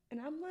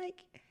 And I'm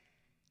like,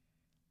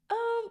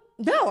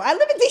 "No, I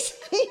live in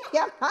DC.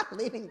 I'm not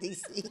leaving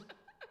DC.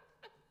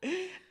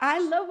 I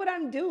love what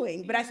I'm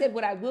doing." But I said,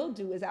 "What I will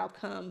do is I'll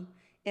come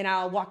and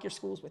I'll walk your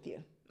schools with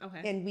you."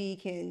 Okay. And we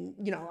can,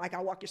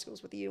 I'll walk your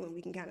schools with you and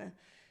we can kind of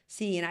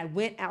see, and I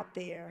went out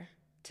there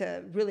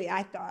to really,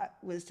 I thought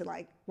was to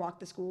like walk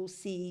the school,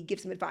 see,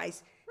 give some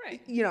advice, Right.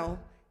 you know,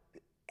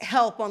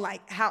 help on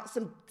like how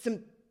some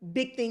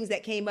big things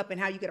that came up and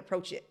how you could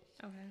approach it.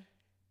 Okay.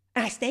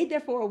 And I stayed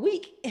there for a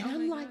week, and Oh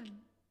I'm my like, God.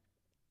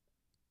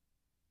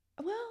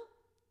 well,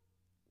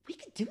 we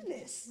could do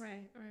this.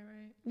 Right.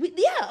 Right.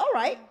 Yeah, all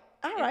right.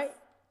 Okay.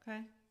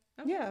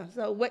 Yeah.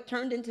 So what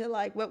turned into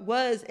like what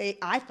was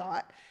I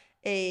thought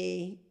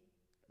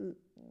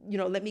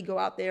let me go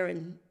out there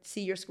and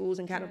see your schools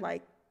and kind of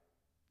like,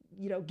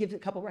 give a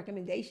couple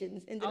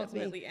recommendations.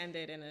 Ultimately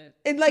ended in a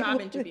like,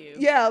 job interview.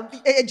 Yeah,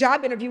 a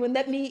job interview, and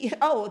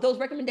those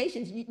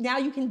recommendations, now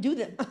you can do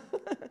them.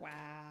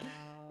 Wow.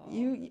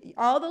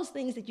 All those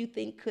things that you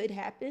think could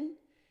happen,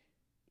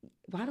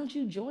 why don't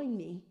you join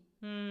me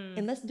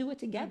and let's do it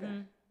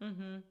together?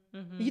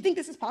 You think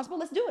this is possible?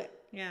 Let's do it.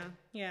 Yeah.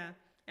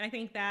 And I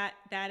think that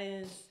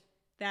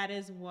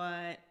is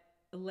what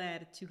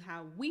led to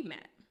how we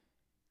met,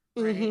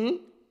 right?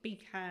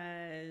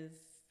 Because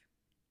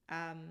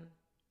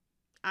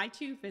I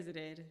too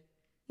visited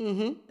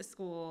a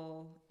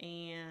school,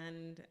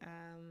 and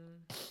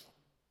I'm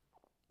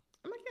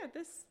like, yeah,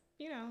 this,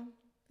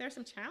 there's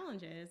some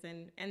challenges,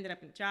 and ended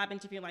up in a job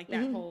interview, like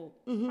that whole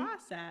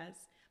process.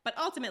 But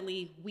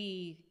ultimately,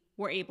 we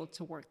were able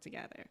to work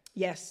together.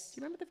 Yes. Do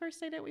you remember the first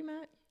day that we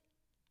met?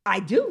 I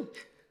do.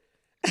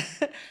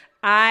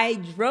 I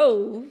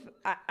drove.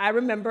 I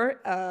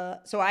remember.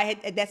 So I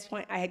had, at that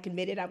point, I had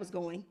committed I was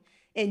going,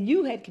 and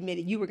you had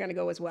committed you were going to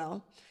go as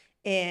well.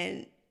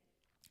 And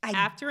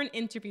after an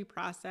interview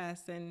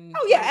process, and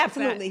oh yeah,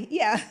 absolutely,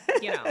 yeah.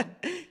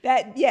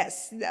 That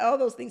yes, all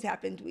those things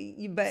happened.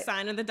 But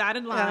signing the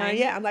dotted line.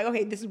 Yeah, I'm like,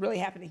 okay, this is really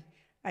happening.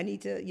 I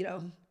need to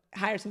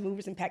hire some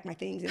movers and pack my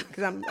things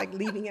because I'm like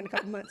leaving in a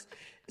couple months.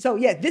 So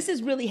yeah, this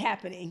is really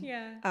happening.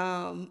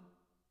 Yeah.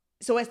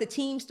 So as the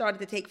team started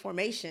to take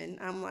formation,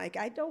 I'm like,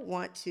 I don't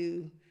want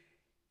to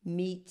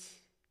meet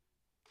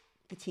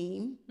the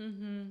team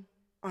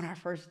on our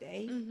first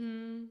day.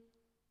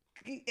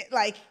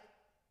 Like,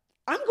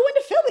 I'm going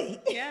to Philly.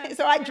 Yeah.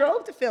 So I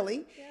drove to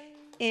Philly,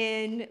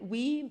 and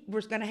we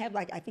were going to have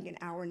like, I think an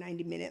hour,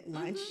 90-minute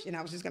lunch, and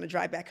I was just going to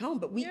drive back home.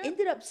 But we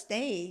ended up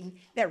staying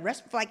that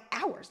restaurant for like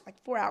hours,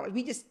 like 4 hours.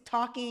 We just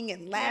talking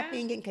and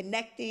laughing and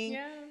connecting.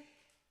 Yeah.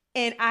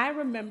 And I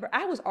remember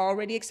I was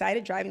already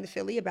excited driving to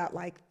Philly about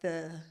like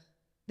the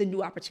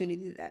new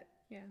opportunity that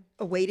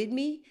awaited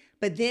me.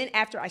 But then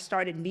after I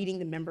started meeting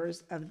the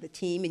members of the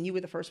team, and you were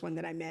the first one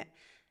that I met,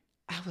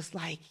 I was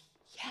like,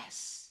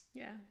 yes.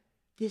 Yeah.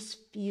 This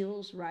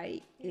feels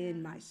right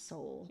in my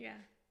soul. Yeah.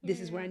 This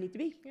is where I need to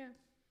be. Yeah.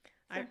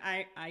 So.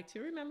 I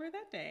too remember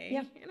that day.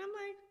 Yeah. And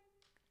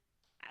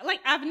I'm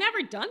like, I've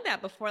never done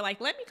that before. Like,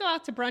 let me go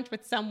out to brunch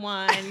with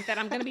someone that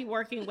I'm going to be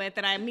working with,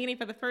 that I'm meeting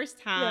for the first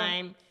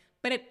time. Yeah.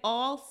 But it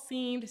all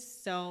seemed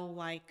so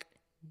like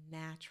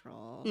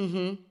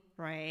natural,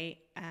 right?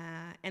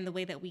 And the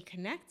way that we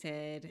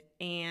connected,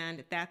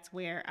 and that's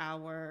where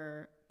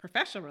our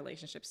professional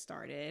relationship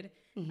started,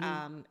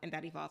 and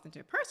that evolved into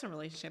a personal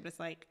relationship. It's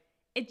like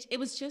it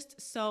was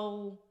just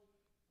so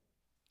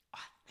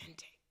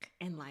authentic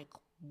and like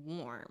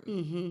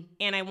warm.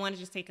 And I want to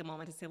just take a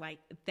moment to say, like,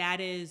 that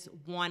is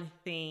one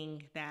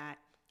thing that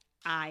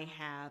I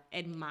have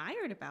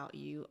admired about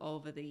you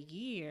over the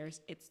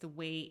years. It's the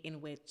way in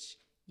which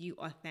you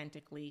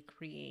authentically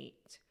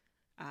create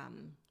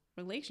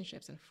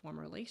relationships and form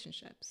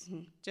relationships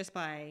just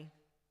by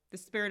the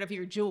spirit of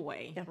your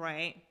joy,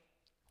 right?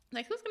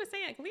 Like, who's going to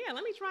say, like, yeah,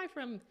 let me drive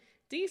from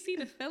DC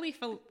to Philly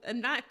for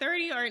a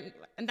 30 or a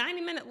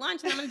 90-minute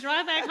lunch, and I'm going to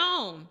drive back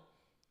home.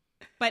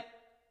 But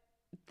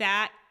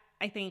that,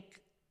 I think,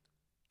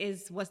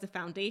 was the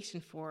foundation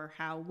for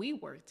how we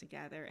worked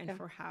together and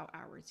for how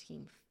our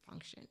team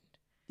functioned.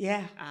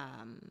 Yeah.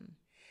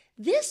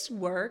 This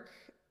work,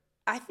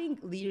 I think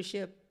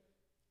leadership,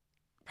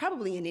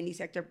 probably in any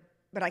sector,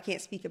 but I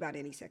can't speak about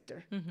any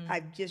sector.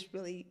 I've just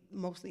really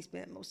mostly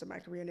spent most of my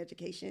career in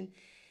education.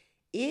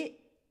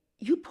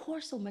 You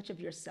pour so much of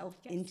yourself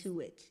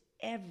into it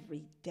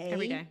every day.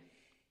 Every day.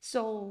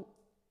 So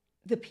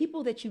the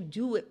people that you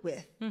do it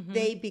with,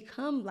 they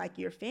become like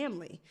your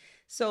family.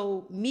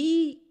 So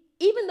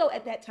even though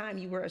at that time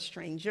you were a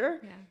stranger,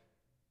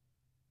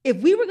 if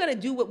we were going to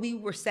do what we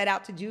were set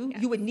out to do,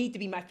 you would need to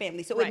be my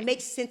family. So it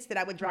makes sense that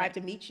I would drive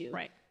to meet you.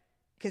 Right.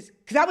 Because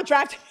I would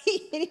drive to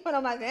meet anyone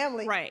on my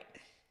family. Right.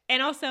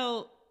 And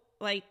also,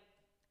 like,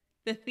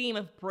 the theme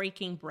of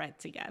breaking bread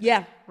together.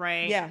 Yeah.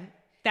 Right? Yeah.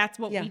 That's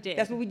what we did.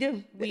 That's what we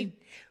do.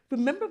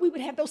 Remember we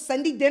would have those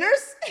Sunday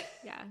dinners?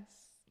 Yes.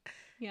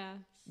 Yes.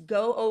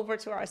 Go over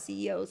to our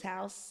CEO's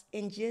house,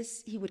 and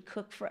he would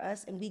cook for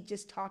us, and we'd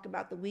just talk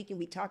about the week, and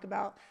we'd talk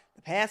about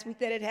the past week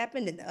that had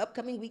happened and the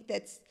upcoming week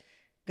that's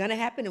going to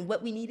happen and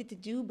what we needed to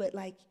do. But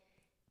like,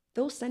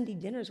 those Sunday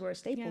dinners were a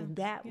staple.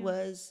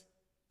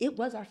 It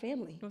was our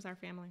family. It was our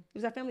family. It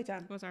was our family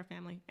time. It was our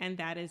family. And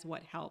that is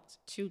what helped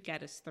to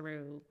get us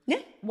through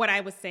what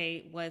I would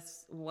say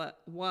was or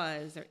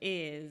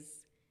is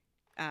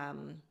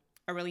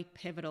a really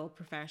pivotal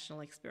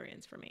professional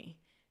experience for me,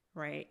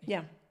 right?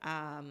 Yeah.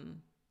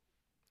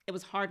 it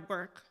was hard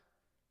work.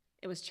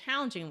 It was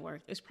challenging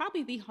work. It was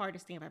probably the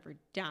hardest thing I've ever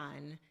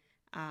done.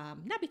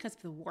 Not because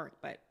of the work,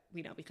 but,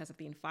 because of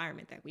the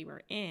environment that we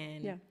were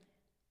in. Yeah.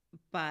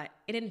 But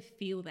it didn't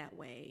feel that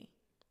way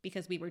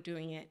because we were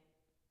doing it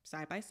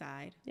side by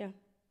side. Yeah.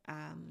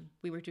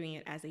 We were doing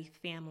it as a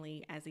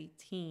family, as a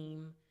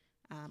team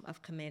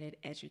of committed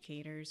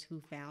educators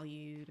who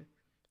valued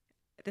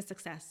the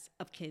success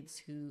of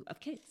kids.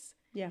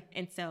 Yeah.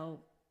 And so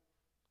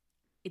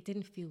it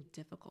didn't feel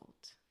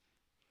difficult.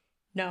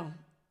 No.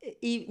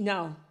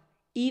 No.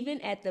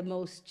 Even at the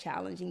most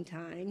challenging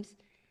times,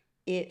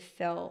 it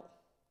felt,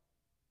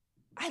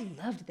 I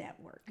loved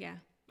that work. Yeah,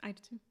 I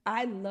do too.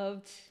 I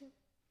loved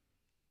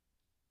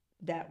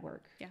that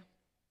work. Yeah.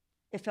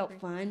 It felt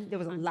fun. There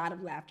was a lot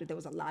of laughter. There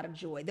was a lot of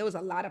joy. There was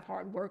a lot of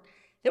hard work.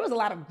 There was a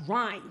lot of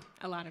grind.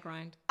 A lot of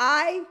grind.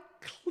 I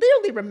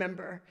clearly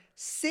remember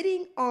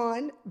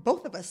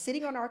both of us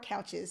sitting on our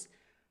couches,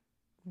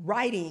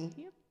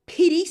 writing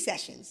PD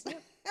sessions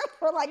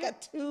for like a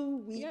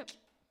 2-week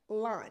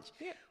launch.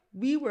 Yep.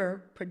 We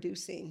were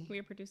producing.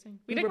 We did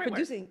were great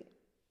producing. work.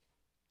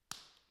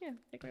 Yeah,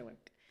 did great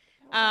work.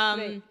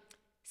 Great.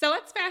 So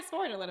let's fast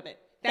forward a little bit.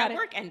 That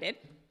work ended.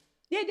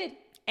 Yeah, it did.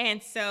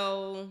 And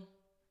so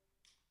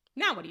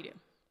now what do you do?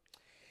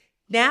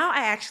 Now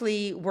I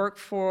actually work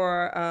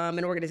for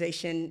an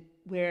organization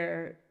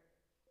where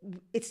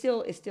it's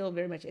still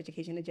very much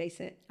education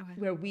adjacent,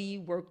 where we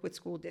work with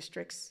school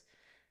districts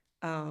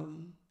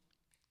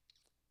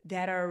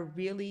that are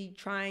really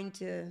trying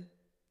to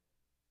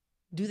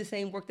do the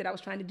same work that I was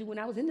trying to do when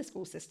I was in the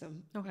school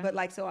system. Okay.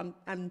 But so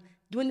I'm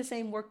doing the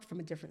same work from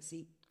a different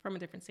seat. From a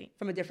different seat.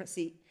 From a different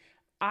seat.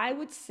 I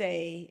would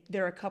say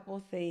there are a couple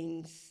of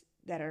things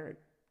that are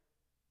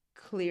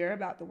clear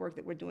about the work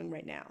that we're doing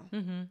right now.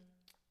 Mm-hmm.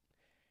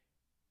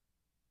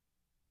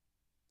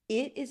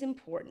 It is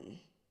important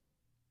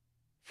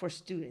for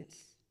students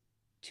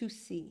to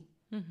see,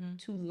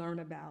 to learn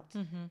about,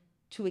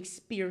 to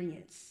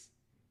experience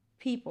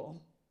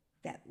people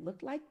that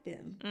look like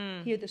them,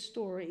 hear the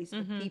stories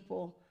of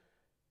people,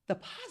 the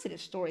positive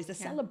stories, the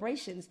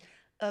celebrations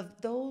of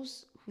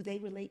those who they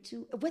relate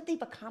to, what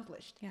they've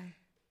accomplished. Yeah.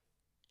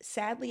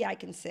 Sadly, I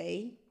can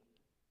say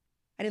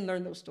I didn't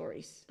learn those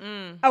stories.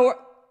 Or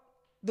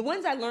the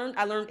ones I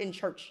learned in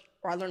church,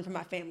 or I learned from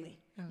my family.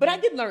 Okay. But I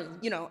did learn,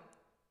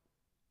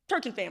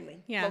 church and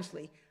family,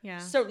 mostly. Yeah.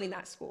 Certainly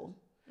not school.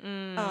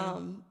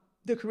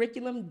 The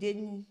curriculum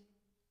didn't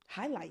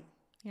highlight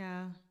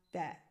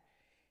that.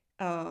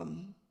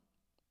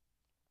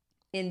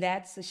 And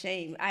that's a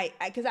shame.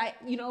 Because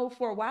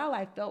for a while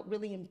I felt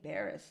really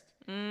embarrassed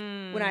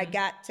when I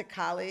got to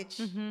college,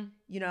 and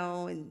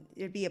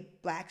there'd be a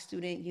Black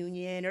student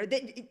union, or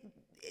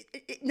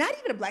not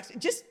even a Black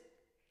student, just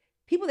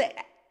people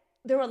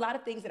there were a lot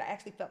of things that I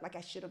actually felt like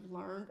I should have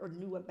learned or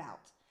knew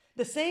about.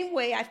 The same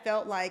way I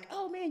felt like,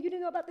 oh man, you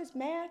didn't know about this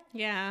math?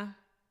 Yeah.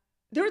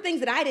 There were things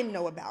that I didn't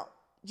know about,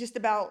 just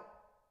about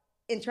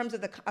in terms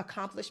of the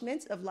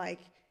accomplishments of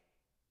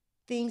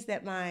things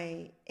that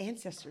my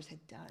ancestors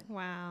had done.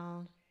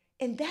 Wow.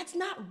 And that's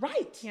not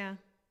right. Yeah.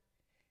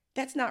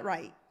 That's not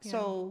right. Yeah.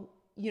 So,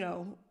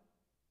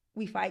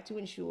 we fight to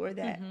ensure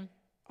that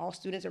all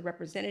students are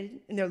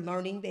represented in their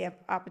learning. They have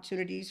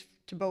opportunities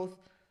to both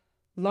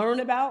learn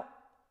about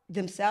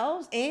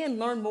themselves and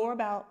learn more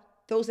about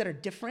those that are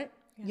different,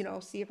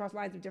 see across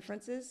lines of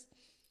differences.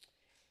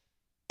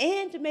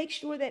 And to make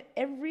sure that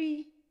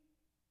every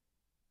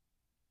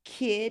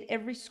kid,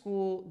 every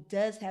school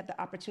does have the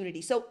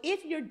opportunity. So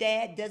if your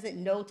dad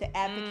doesn't know to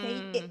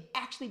advocate, it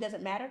actually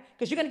doesn't matter,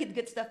 because you're going to get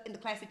the good stuff in the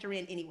class that you're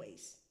in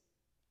anyways.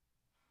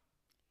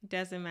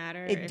 Doesn't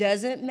matter. It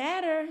doesn't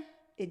matter.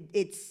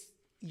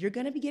 You're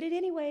going to get it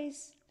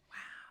anyways.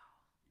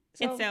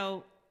 Wow. And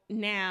so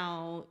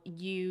now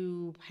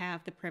you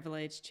have the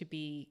privilege to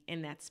be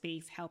in that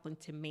space, helping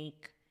to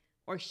make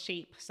or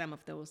shape some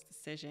of those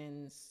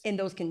decisions. In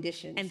those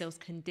conditions.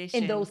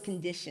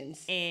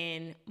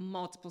 In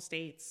multiple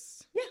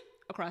states. Yeah.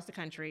 Across the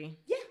country.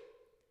 Yeah.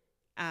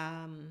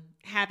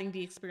 Having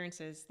the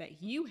experiences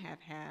that you have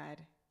had,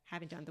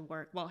 having done the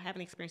work,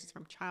 having experiences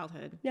from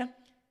childhood. Yeah.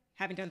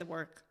 Having done the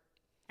work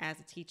as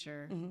a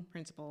teacher,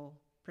 principal,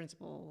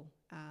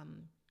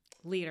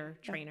 leader,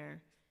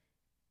 trainer,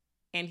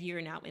 and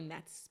you're now in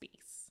that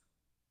space.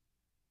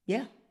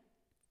 Yeah.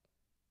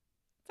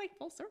 It's like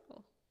full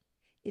circle.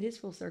 It is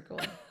full circle.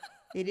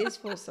 It is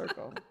full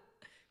circle.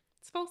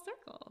 It's full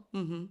circle.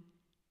 Mm-hmm.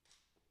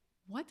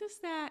 What does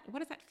that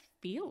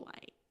feel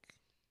like?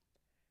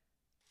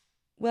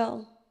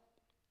 Well,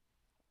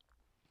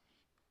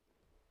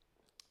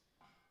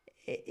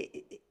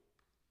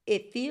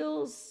 it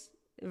feels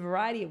a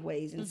variety of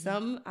ways. And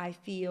some I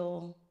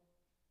feel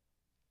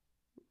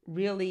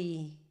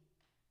really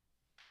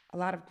a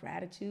lot of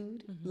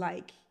gratitude.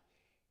 Like,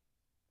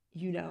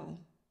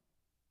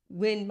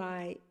 when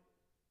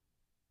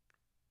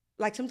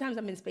sometimes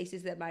I'm in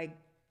spaces that my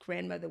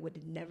grandmother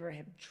would never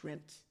have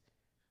dreamt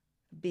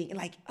of being, you'd be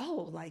like,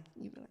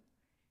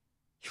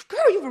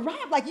 girl, you've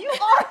arrived. You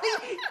are,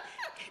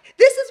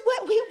 this is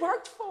what we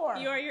worked for.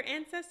 You are your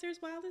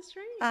ancestors' wildest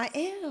dreams. I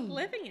am.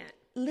 Living it.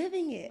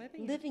 living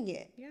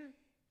it. Yeah.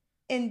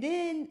 And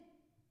then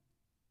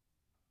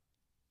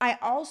I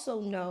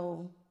also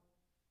know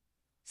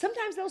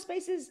sometimes those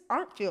spaces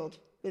aren't filled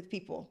with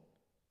people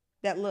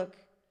that look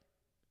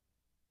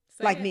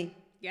like me.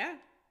 Yeah.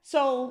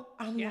 So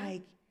I'm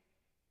like,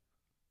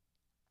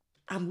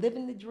 I'm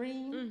living the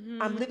dream.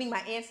 Mm-hmm. I'm living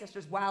my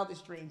ancestors'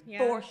 wildest dream, Yeah.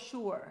 for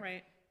sure.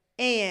 Right.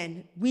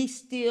 And we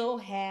still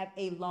have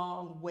a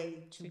long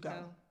way to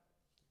go.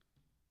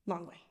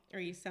 Long way. Are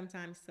you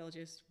sometimes still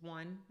just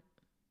one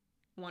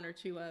or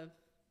two of?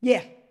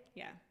 Yeah.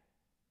 Yeah.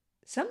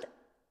 Often.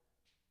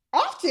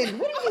 What do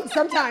you mean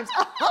sometimes?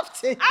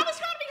 Often. I was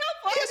trying to be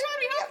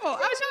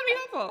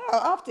helpful. Oh,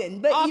 often.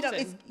 But, you know,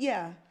 it's,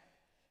 yeah.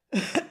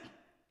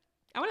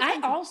 I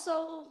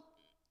also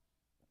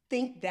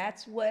think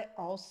that's what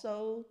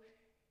also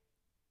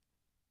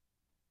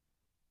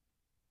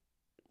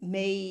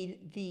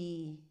made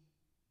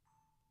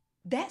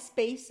that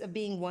space of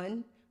being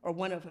one or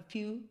one of a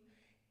few,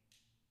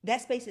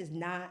 that space is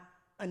not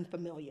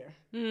unfamiliar.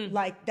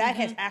 Like that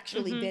has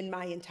actually been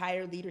my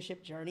entire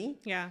leadership journey.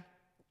 Yeah.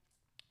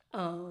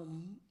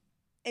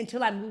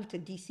 Until I moved to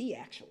DC,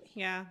 actually.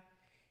 Yeah.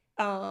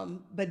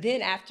 But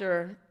then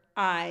after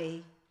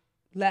I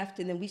left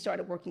and then we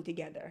started working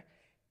together,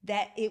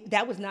 it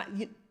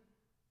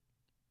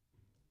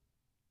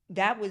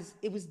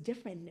was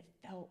different, and it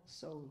felt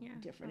so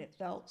different. It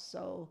felt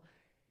so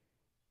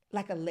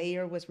like a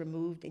layer was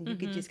removed and you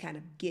could just kind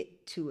of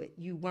get to it.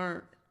 You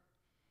weren't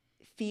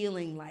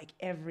feeling like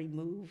every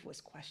move was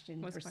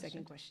questioned or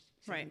second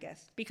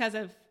guess. Because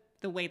of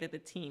the way that the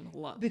team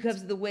looked.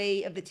 Because of the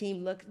way of the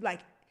team looked,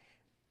 like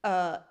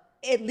at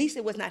least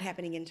it was not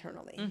happening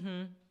internally.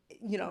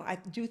 You know, I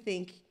do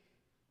think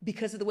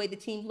because of the way the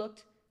team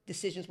looked,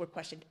 decisions were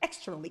questioned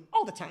externally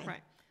all the time.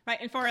 Right.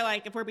 And for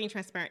like, if we're being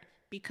transparent,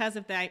 because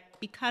of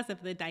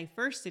the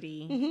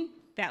diversity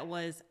that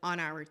was on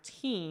our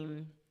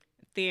team,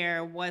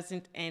 there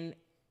wasn't an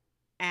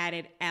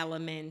added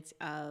element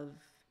of,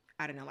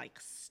 I don't know, like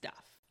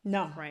stuff.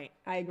 No. Right.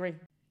 I agree.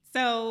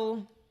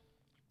 So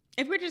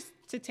if we're just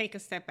to take a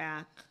step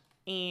back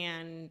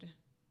and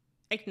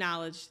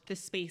acknowledge the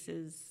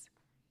spaces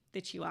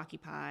that you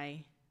occupy,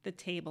 the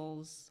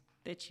tables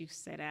that you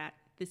sit at,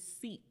 the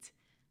seat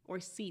or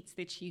seats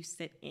that you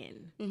sit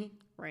in,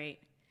 right?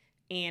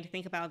 And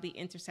think about the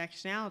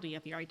intersectionality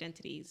of your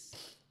identities.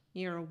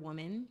 You're a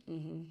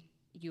woman.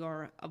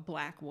 You're a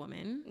Black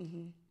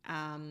woman.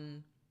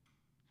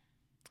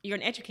 You're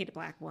an educated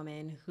Black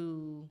woman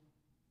who,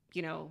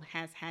 you know,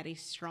 has had a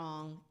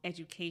strong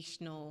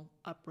educational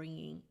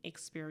upbringing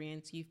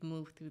experience. You've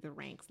moved through the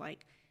ranks.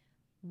 Like,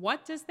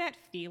 what does that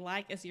feel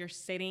like as you're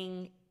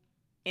sitting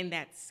in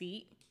that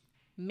seat,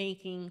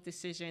 making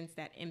decisions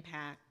that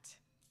impact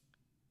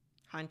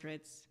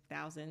hundreds,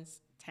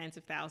 thousands, tens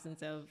of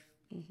thousands of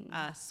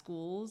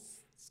school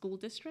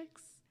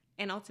districts,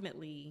 and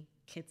ultimately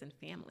kids and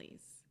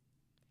families?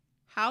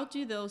 How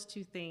do those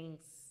two things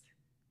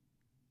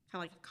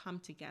kind of like come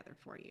together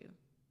for you?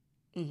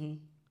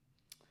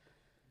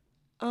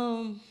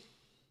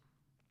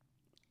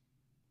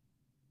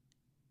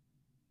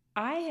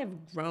 I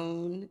have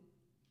grown,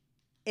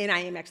 and I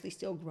am actually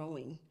still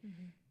growing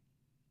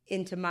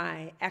into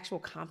my actual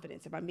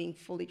confidence, if I'm being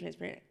fully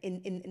transparent,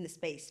 in the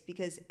space.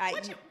 Because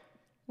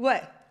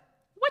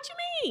What you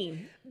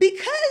mean?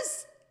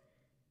 Because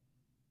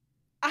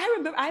I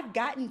remember I've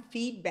gotten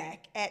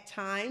feedback at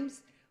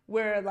times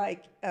where,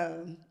 like,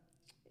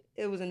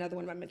 it was another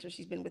one of my mentors.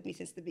 She's been with me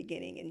since the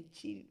beginning, and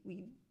she's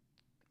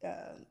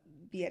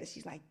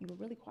like, you were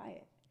really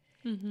quiet.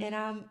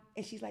 And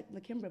she's like,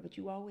 LaKimbre, but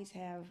you always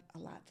have a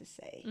lot to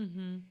say.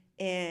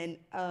 And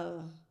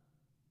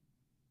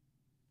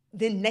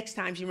then next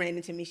time she ran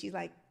into me, she's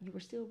like, you were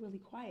still really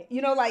quiet.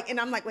 You know, like, and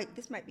I'm like, wait,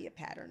 this might be a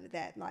pattern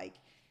that, like,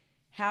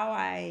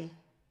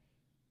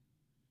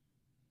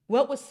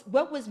 what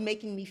was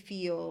making me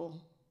feel,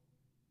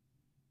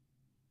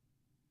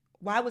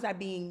 why was I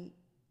being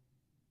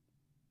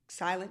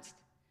silenced?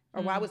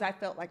 Or why was I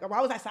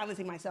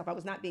silencing myself? I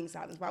was not being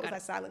silenced. Why was I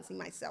silencing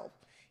myself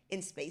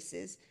in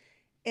spaces?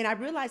 And I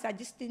realized I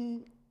just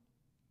didn't,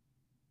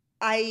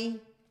 I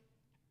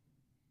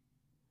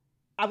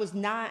was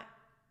not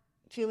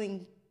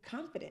feeling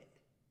confident.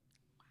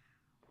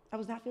 I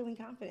was not feeling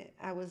confident.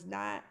 I was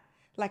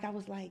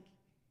like,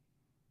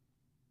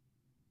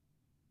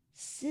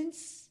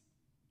 since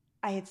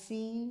I had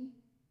seen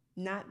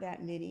not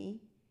that many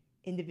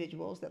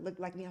individuals that looked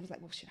like me, I was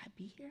like, well, should I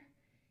be here?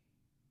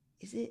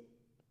 Is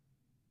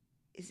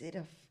it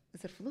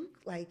a fluke?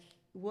 Like,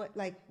 what,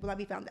 like, will I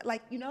be found?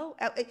 Like, you know,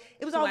 it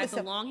was all this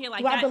stuff. Do I belong here?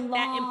 Like, that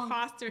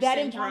imposter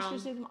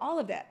syndrome. All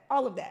of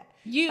that.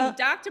 You,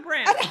 Dr.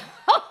 Brown.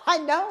 I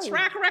know.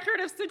 Track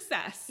record of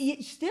success.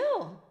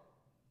 Still.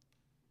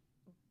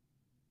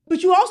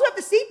 But you also have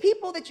to see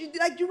people that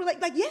you were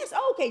like, yes,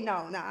 oh, okay, no,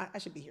 I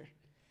should be here.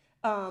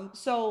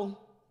 So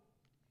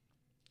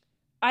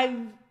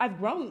I've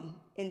grown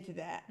into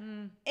that.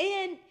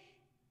 And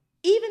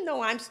even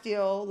though I'm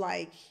still,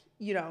 like,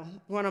 you know,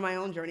 going on my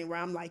own journey where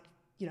I'm, like,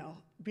 you know,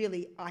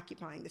 really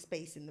occupying the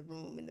space in the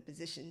room and the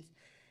positions,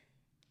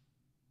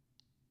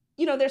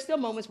 there's still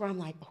moments where I'm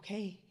like,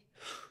 okay,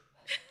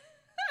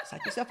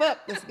 psych yourself up.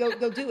 Let's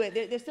go do it.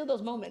 There's still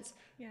those moments.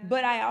 Yeah.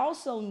 But I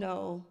also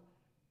know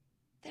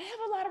that I have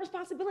a lot of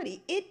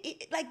responsibility.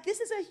 Like, this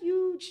is a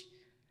huge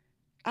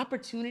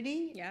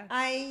opportunity. Yeah.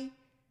 I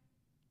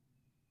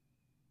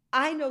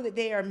know that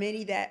there are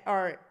many that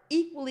are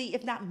equally,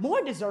 if not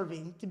more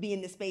deserving to be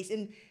in this space.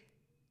 And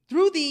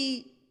through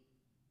the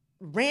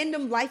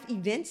random life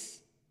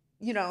events,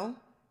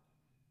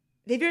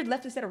 they veered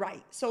left instead of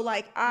right. So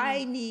like,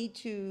 I need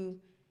to,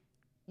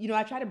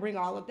 I try to bring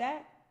all of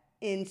that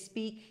and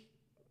speak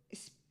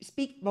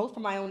both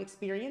from my own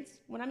experience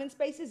when I'm in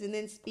spaces, and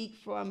then speak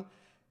from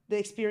the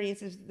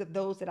experiences of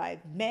those that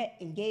I've met,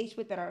 engaged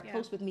with, that are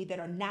close with me, that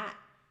are not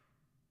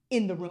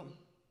in the room.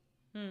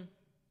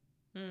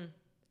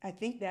 I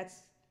think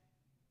that's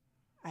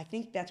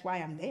why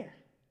I'm there.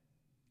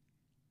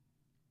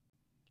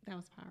 That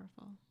was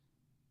powerful.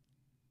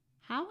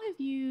 How have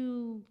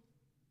you,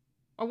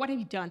 or what have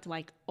you done to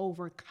like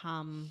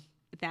overcome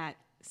that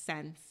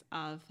sense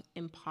of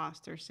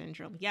imposter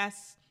syndrome?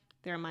 Yes,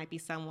 there might be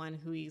someone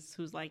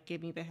who's like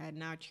giving the head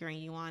nod, cheering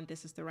you on.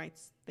 This is the right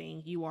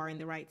thing. You are in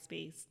the right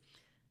space.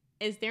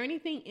 Is there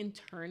anything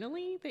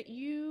internally that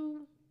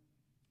you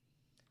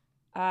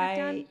have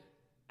done?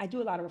 I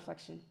do a lot of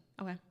reflection.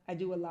 Okay. I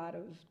do a lot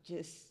of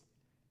just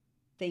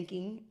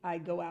thinking. I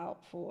go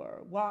out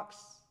for walks,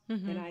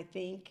 and I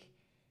think.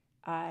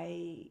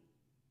 I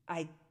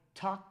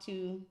talk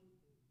to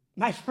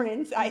my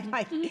friends. I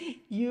talk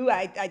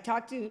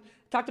to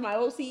my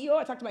old CEO.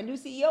 I talk to my new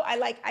CEO.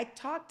 I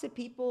talk to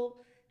people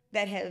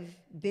that have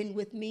been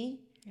with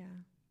me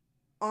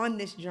on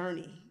this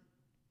journey,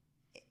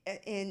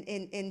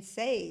 and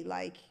say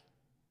like,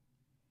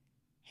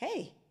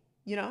 hey,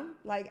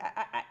 like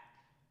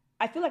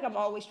I feel like I'm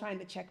always trying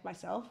to check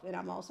myself, and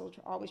I'm also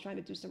always trying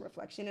to do some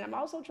reflection, and I'm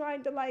also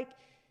trying to like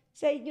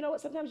say, you know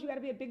what, sometimes you got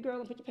to be a big girl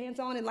and put your pants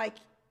on, and like,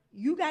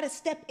 you got to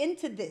step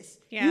into this.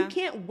 Yeah. You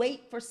can't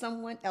wait for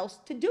someone else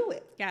to do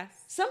it. Yes.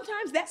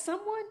 Sometimes that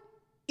someone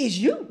is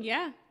you.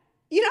 Yeah.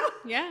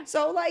 Yeah.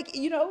 So like,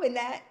 in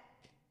that,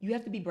 you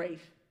have to be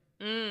brave.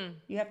 You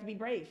have to be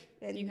brave.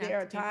 And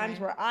there are times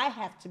where I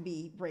have to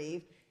be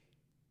brave,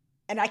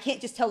 and I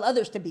can't just tell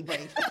others to be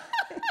brave.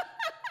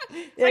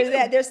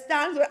 There's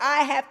times where I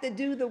have to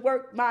do the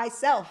work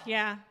myself.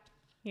 Yeah.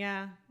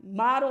 Yeah.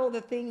 Model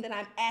the thing that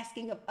I'm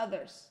asking of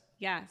others.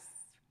 Yes.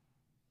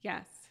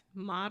 Yes.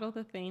 Model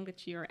the thing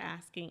that you're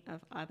asking of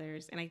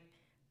others. And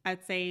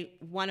I'd say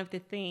one of the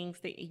things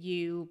that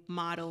you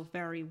model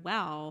very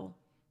well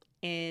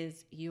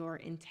is your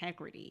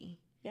integrity.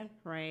 Yeah.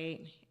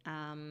 Right?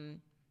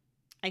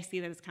 I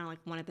see that it's kind of like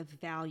one of the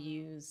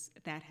values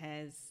that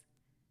has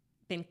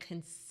been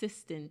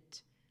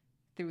consistent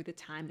through the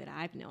time that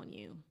I've known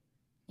you.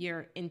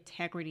 Your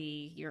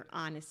integrity, your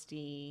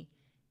honesty,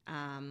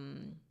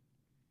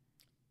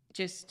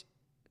 just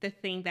the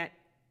thing that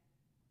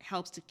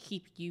helps to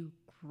keep you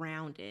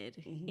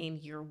grounded in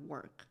your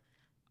work.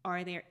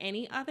 Are there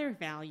any other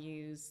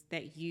values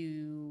that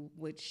you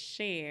would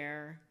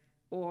share,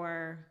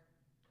 or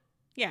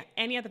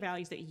any other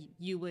values that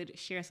you would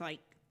share? So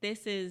like,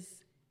 these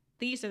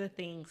are the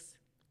things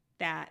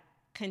that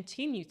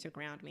continue to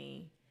ground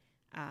me,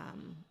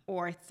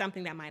 or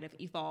something that might have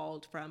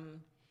evolved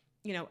from,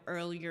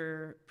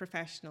 earlier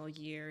professional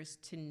years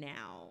to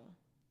now.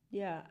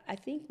 Yeah, I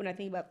think when I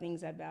think about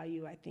things I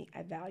value, I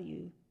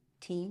value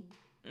team.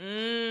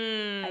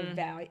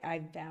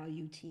 I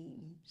value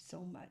team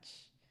so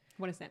much.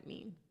 What does that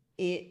mean?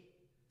 It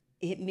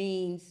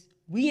means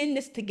we in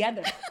this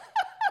together.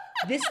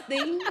 This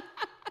thing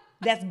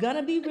that's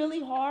gonna be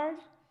really hard,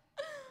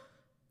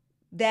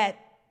 that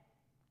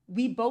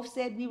we both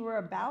said we were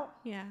about.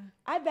 Yeah.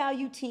 I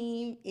value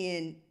team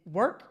in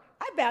work.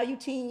 I value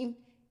team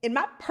in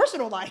my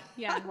personal life.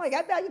 Yeah. Like,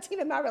 I value team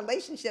in my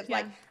relationships. Yeah.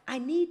 Like, I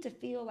need to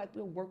feel like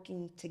we're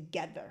working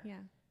together. Yeah.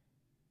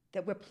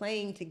 That we're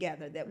playing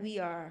together, that we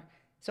are.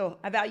 So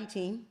I value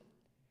team.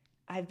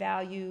 I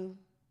value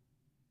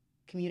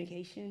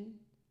communication.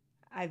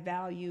 I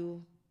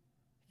value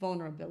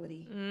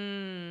vulnerability.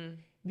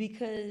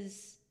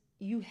 Because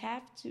you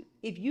have to,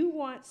 if you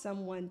want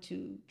someone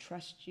to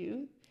trust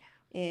you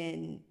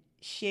and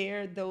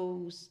share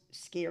those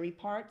scary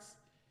parts,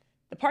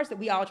 the parts that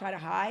we all try to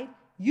hide,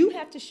 you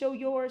have to show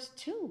yours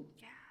too.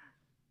 Yeah.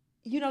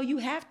 You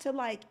have to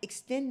like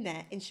extend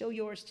that and show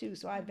yours too.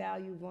 So I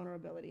value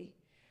vulnerability.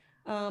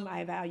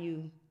 I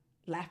value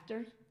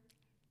laughter.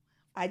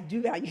 I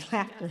do value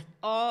laughter. Yes.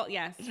 Oh,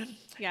 yes.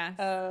 Yes.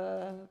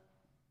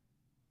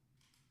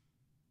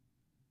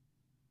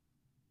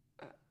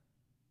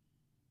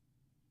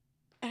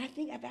 And I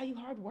think I value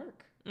hard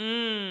work.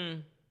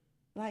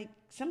 Like,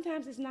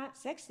 sometimes it's not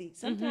sexy.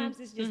 Sometimes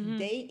it's just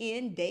day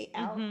in, day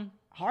out,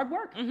 hard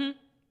work.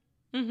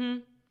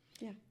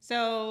 Yeah.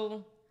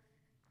 So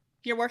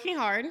you're working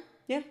hard.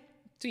 Yeah.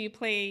 Do you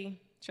play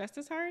just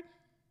as hard?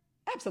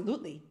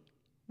 Absolutely.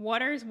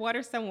 What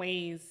are some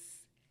ways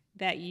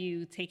that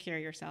you take care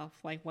of yourself?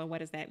 Like, what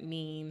does that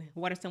mean?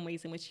 What are some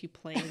ways in which you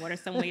play? What are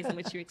some ways in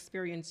which you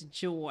experience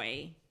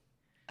joy?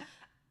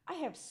 I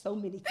have so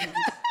many things.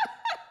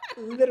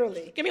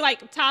 Literally. Give me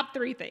like top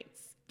 3 things.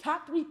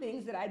 Top 3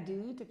 things that I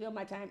do to fill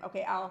my time.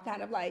 Okay, I'll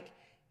kind of like,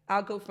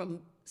 I'll go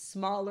from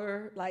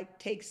smaller, like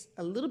takes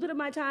a little bit of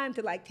my time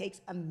to like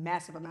takes a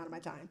massive amount of my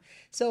time.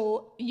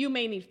 So You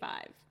may need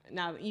 5.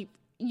 Now you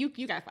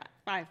got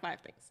 5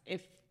 things.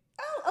 If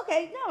oh,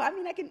 okay, no, I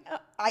mean I can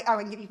I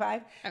can give you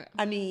 5. Okay.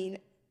 I mean,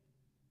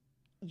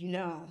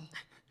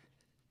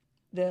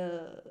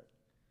 the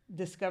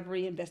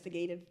Discovery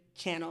Investigative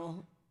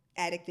Channel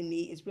addict in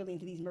me is really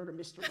into these murder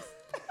mysteries.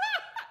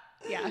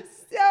 yes.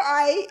 So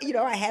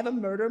I have a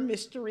murder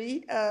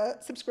mystery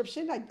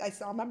subscription. I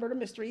saw my murder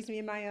mysteries. Me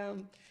and my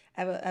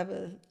I have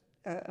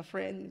a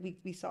friend.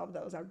 We solve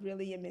those. I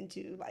really am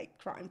into like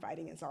crime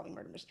fighting and solving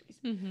murder mysteries.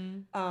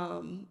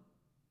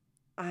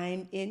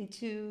 I'm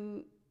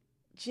into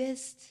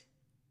just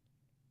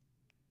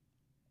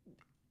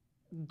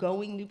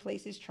going new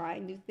places,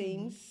 trying new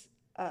things,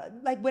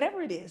 like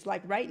whatever it is.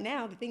 Like right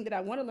now, the thing that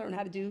I want to learn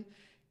how to do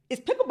is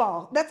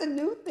pickleball. That's a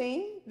new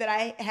thing that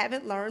I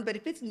haven't learned, but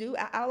if it's new,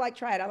 I'll like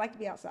try it. I like to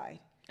be outside.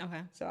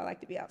 Okay. So I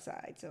like to be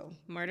outside. So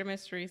Murder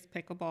mysteries,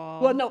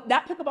 pickleball. well, no,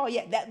 not pickleball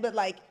yet. But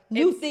like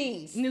new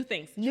things. New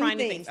things. New Trying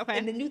things. new things. Okay.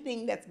 And the new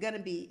thing that's gonna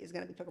be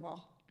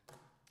pickleball.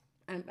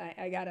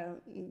 I gotta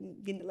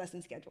get the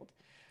lesson scheduled.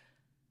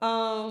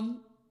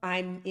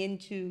 I'm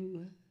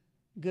into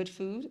good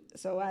food.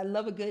 So I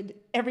love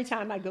every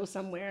time I go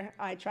somewhere,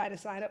 I try to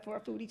sign up for a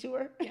foodie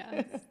tour.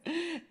 Yes.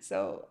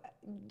 So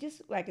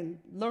just I can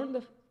learn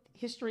the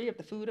history of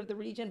the food of the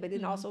region, but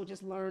then also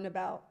just learn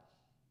about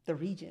the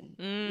region,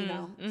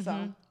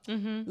 So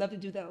love to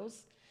do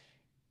those.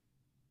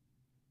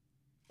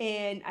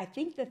 And I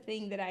think the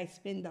thing that I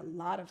spend a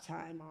lot of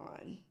time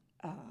on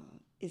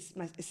is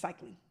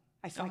cycling.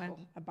 I cycle.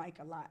 Okay. I bike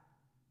a lot.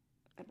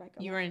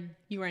 You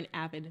were an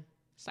avid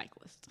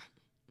cyclist.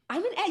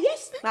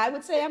 Yes, I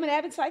would say I'm an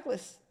avid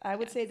cyclist. I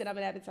would say that I'm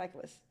an avid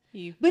cyclist.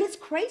 But it's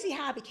crazy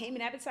how I became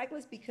an avid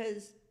cyclist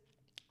because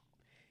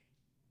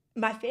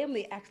my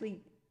family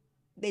actually,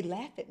 they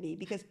laugh at me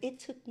because it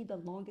took me the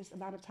longest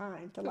amount of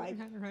time to like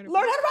learn how to ride a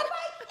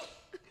bike.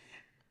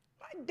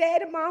 My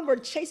dad and mom were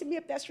chasing me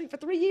up that street for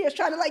 3 years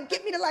trying to like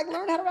get me to like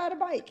learn how to ride a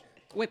bike.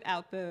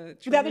 Without the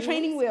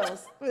training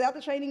wheels. Without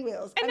the training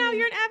wheels. And now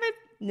you're an avid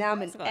Now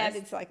I'm an cyclist.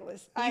 avid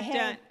cyclist. I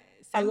have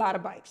a lot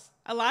of bikes.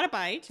 A lot of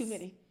bikes.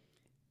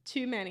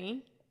 Too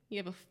many. You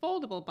have a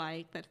foldable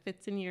bike that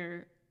fits in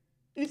your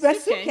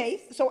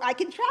suitcase, so I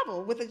can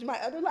travel with my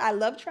other. I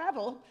love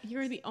travel.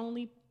 You're the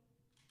only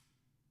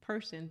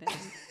person that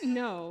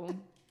no.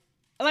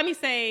 Let me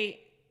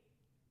say,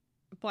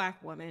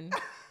 Black woman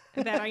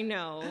that I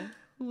know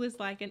who is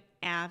like an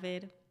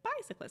avid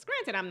bicyclist.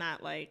 Granted, I'm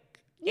not like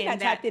you're not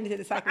tapped into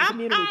the cycling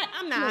community.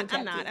 I'm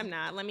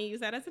not. Let me use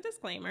that as a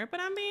disclaimer. But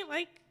I mean,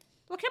 like,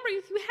 LaKimbre,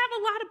 you have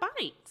a lot of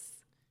bikes.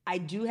 I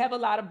do have a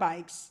lot of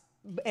bikes.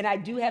 And I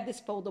do have this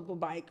foldable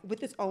bike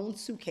with its own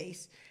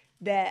suitcase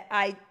that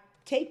I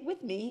take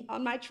with me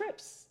on my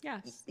trips.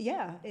 Yes.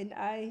 Yeah.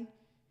 And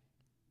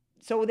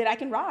so that I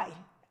can ride.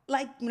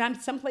 Like when I'm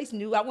someplace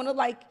new, I want to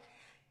like,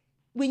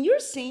 when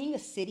you're seeing a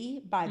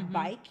city by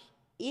bike,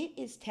 it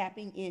is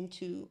tapping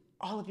into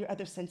all of your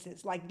other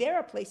senses. Like there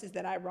are places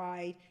that I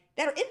ride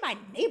that are in my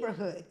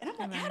neighborhood. And I'm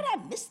like, how did I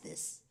miss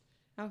this?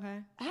 Okay.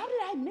 How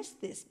did I miss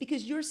this?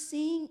 Because you're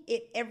seeing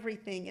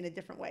everything in a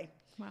different way.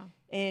 Wow.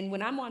 And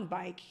when I'm on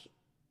bike,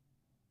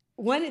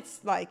 one, it's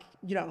like,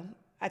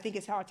 I think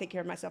it's how I take care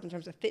of myself in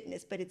terms of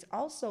fitness, but it's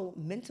also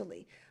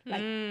mentally.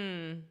 Like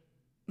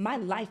my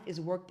life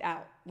is worked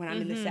out when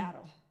I'm in the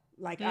saddle.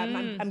 Like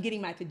I'm getting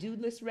my to-do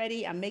list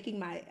ready. I'm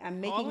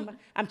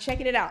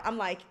checking it out. I'm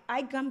like,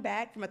 I come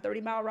back from a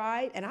 30-mile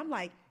ride and I'm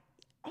like,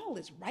 all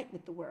is right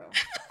with the world.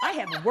 I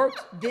have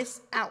worked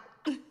this out.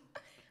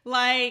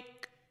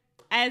 Like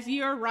as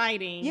you're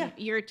riding,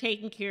 you're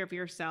taking care of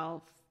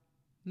yourself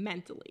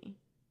mentally.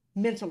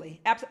 Mentally.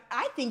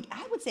 Absolutely.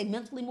 I would say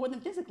mentally more than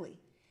physically.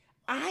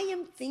 I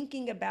am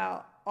thinking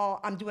about,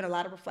 I'm doing a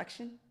lot of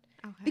reflection.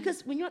 Okay.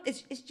 Because when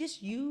it's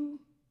just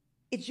you,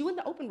 it's you in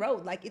the open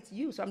road. Like it's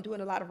you. So I'm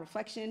doing a lot of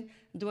reflection.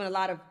 I'm doing a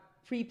lot of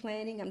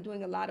pre-planning. I'm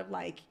doing a lot of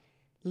like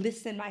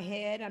lists in my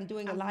head. I'm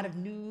doing a lot of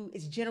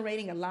it's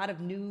generating a lot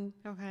of new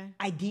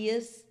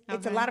ideas. Okay.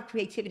 It's a lot of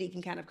creativity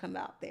can kind of come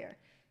out there.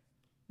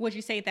 Would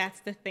you say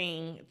that's the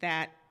thing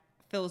that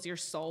fills your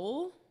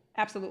soul?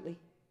 Absolutely.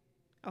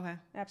 Okay.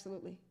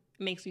 Absolutely.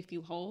 Makes you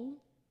feel whole?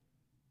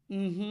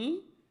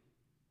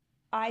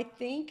 I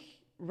think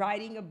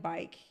riding a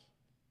bike,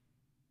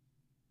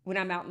 when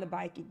I'm out on the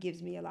bike, it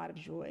gives me a lot of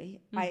joy.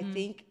 I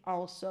think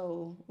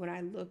also when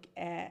I look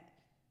at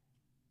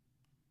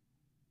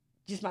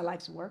just my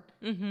life's work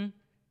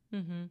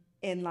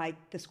and like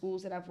the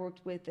schools that I've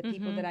worked with, the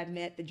people that I've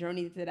met, the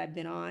journeys that I've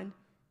been on,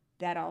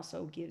 that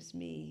also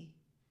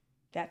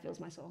that fills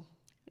my soul.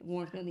 It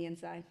warms me on the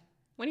inside.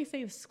 When you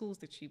say the schools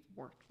that you've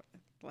worked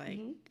with, like,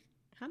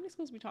 how many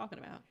schools are we talking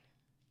about?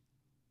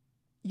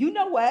 You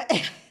know what?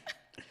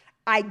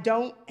 I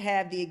don't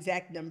have the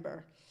exact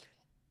number,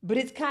 but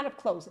it's kind of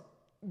close.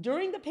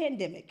 During the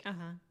pandemic,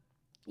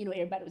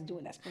 everybody was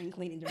doing that spring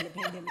cleaning during the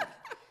pandemic.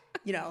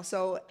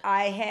 So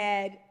I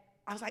had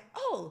I was like,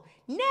 oh,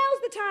 now's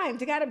the time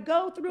to kind of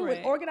go through Right.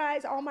 and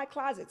organize all my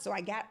closets. So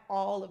I got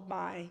all of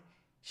my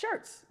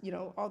shirts, you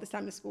know, all this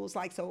time in schools.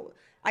 Like, so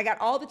I got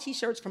all the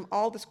t-shirts from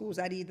all the schools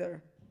I'd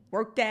either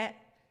worked at,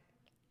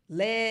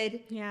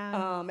 led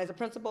Yeah. as a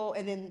principal,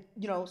 and then,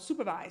 you know,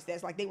 supervised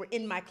as like they were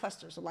in my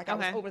cluster. So like I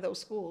was Okay. over those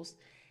schools.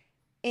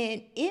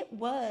 And it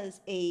was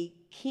a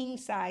king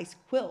size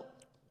quilt,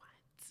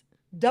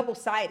 double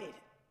sided.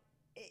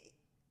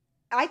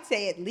 I'd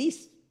say at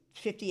least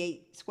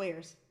 58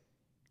 squares.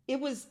 It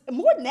was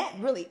more than that,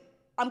 really.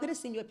 I'm gonna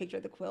send you a picture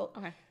of the quilt.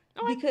 Okay.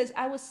 Because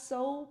I was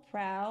so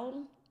proud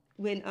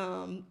when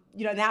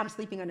you know, now I'm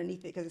sleeping underneath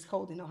it because it's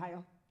cold in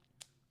Ohio.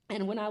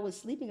 And when I was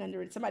sleeping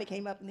under it, somebody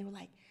came up and they were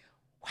like,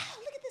 wow,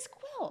 look at this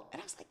quilt.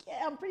 And I was like,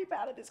 yeah, I'm pretty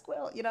proud of this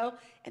quilt, you know?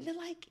 And they're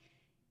like,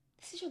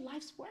 this is your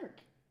life's work.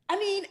 I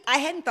mean, I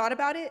hadn't thought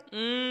about it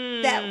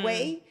that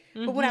way,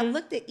 but when I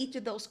looked at each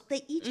of those,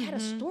 they each had a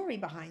story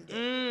behind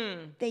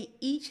it. They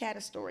each had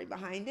a story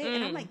behind it,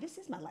 and I'm like, this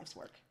is my life's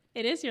work.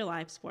 It is your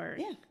life's work.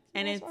 Yeah,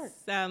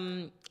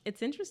 and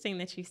it's interesting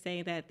that you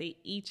say that they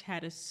each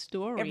had a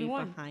story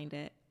behind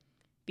it,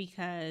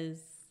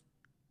 because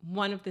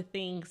one of the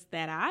things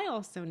that I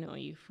also know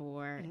you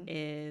for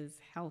is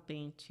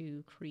helping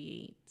to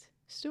create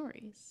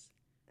stories.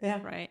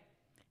 Yeah. Right?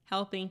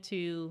 Helping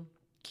to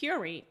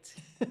curate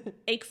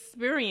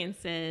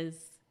experiences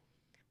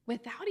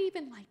without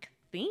even like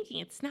thinking.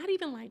 It's not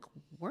even like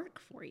work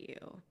for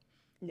you.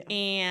 Yeah.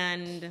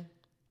 And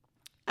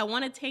I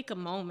want to take a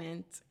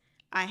moment.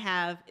 I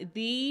have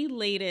the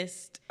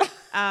latest,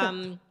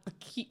 I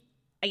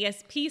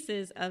guess,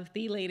 pieces of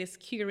the latest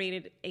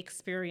curated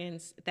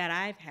experience that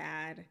I've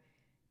had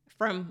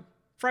from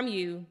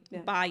you,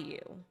 by you.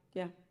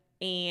 Yeah.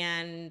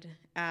 And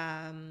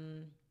I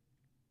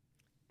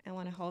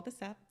want to hold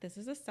this up. This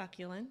is a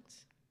succulent.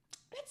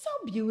 That's so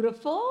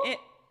beautiful.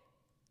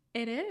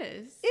 It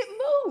is. It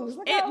moves.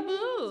 Look It how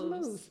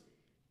moves.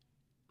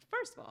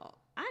 First of all,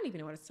 I didn't even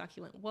know what a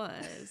succulent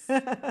was,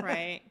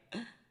 right?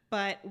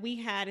 But we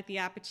had the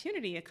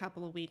opportunity a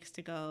couple of weeks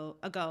ago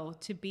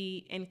to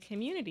be in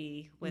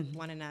community with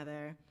one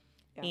another,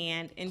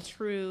 and in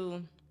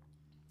true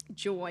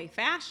joy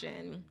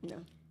fashion,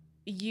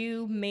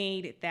 you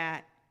made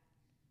that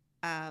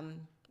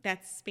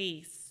that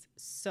space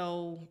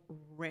so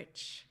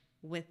rich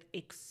with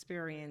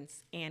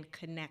experience and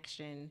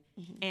connection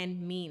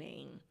and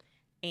meaning.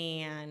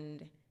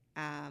 And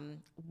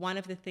one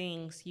of the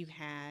things you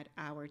had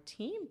our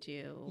team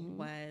do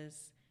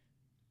was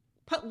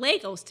put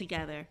Legos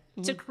together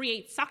to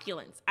create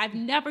succulents. I've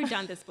never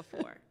done this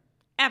before,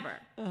 ever.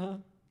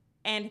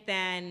 And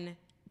then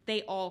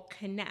they all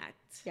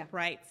connect,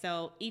 right?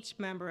 So each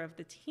member of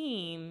the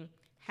team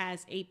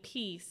has a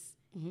piece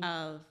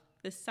of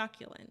the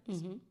succulent.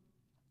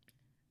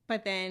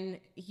 But then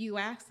you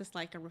asked us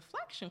like a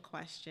reflection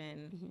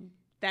question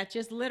that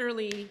just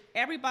literally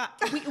everybody,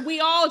 we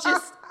all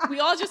just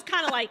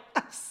kind of like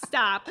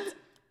stopped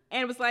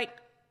and was like,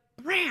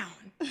 Brown,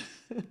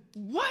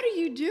 what are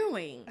you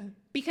doing?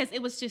 Because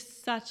it was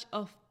just such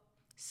a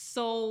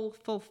soul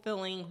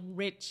fulfilling,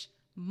 rich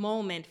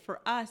moment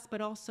for us,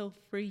 but also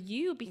for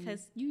you,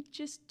 because you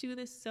just do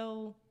this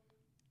so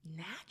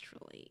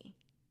naturally.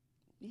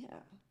 Yeah.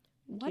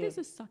 What is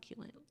a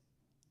succulent?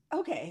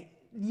 Okay.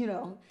 You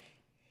know,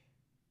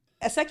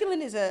 a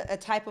succulent is a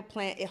type of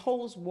plant. It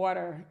holds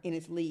water in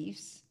its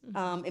leaves.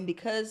 And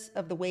because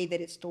of the way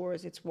that it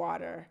stores its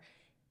water,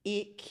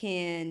 it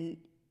can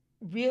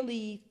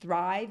really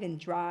thrive in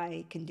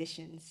dry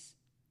conditions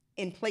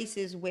in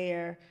places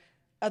where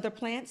other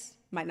plants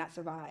might not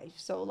survive.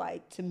 So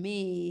like, to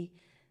me,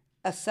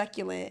 a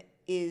succulent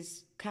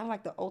is kind of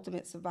like the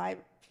ultimate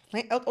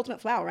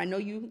ultimate flower. I know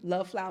you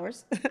love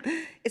flowers.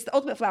 It's the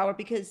ultimate flower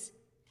because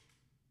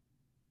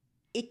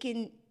it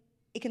can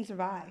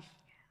survive.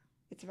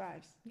 It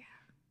survives. Yeah.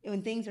 And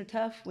when things are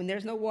tough, when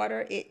there's no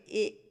water,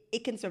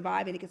 it can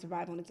survive, and it can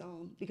survive on its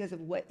own because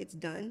of what it's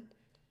done,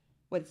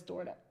 what it's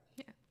stored up.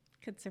 Yeah.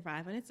 Could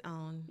survive on its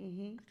own.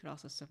 It could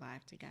also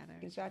survive together.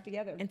 It can survive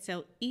together. And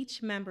so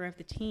each member of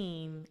the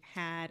team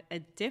had a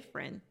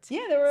different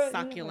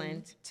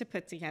succulent to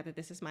put together.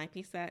 This is my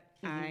piece that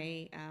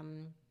I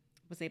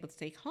was able to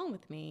take home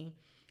with me.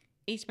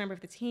 Each member of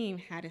the team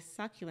had a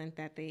succulent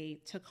that they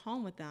took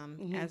home with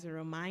them as a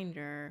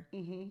reminder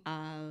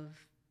of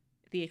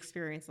the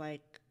experience.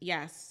 Like,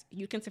 yes,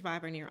 you can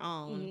survive on your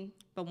own,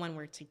 but when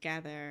we're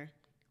together,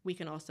 we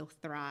can also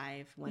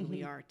thrive when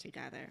we are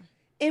together.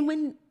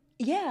 And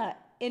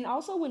and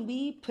also when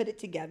we put it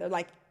together,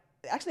 like,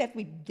 actually after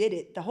we did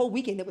it, the whole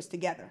weekend it was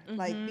together.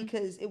 Like,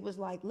 because it was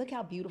like, look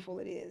how beautiful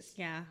it is.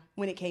 Yeah.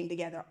 When it came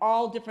together.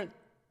 All different,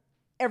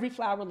 every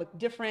flower looked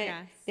different.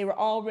 Yes. They were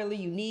all really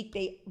unique.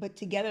 But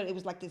together it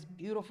was like this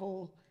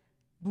beautiful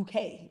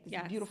bouquet.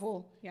 This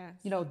beautiful,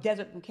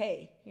 desert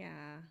bouquet. Yeah.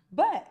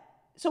 But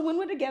so when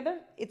we're together,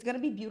 it's gonna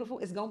be beautiful.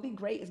 It's gonna be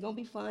great. It's gonna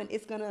be fun.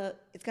 It's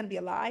gonna be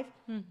alive.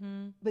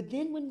 But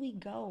then when we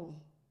go,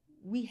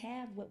 we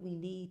have what we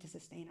need to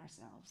sustain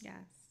ourselves. Yes.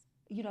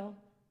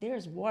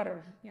 There's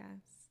water. Yes.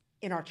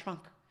 In our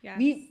trunk. Yes.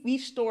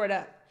 We've stored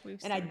up.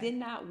 And I stored did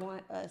not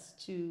want us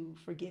to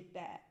forget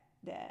that,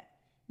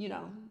 you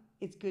know,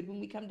 it's good when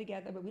we come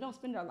together, but we don't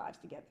spend our lives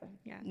together.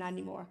 Yes. Not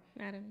anymore.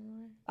 Not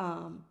anymore.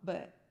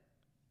 But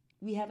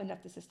we have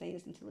enough to sustain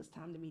us until it's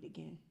time to meet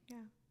again. Yeah.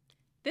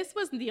 This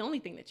wasn't the only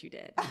thing that you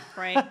did,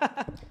 right?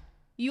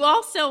 You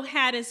also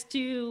had us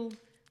do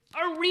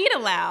a read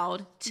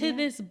aloud to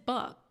this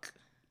book.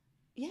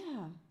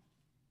 Yeah.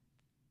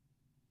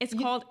 It's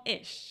called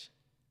Ish.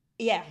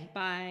 Yeah.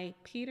 By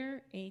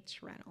Peter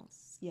H.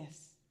 Reynolds.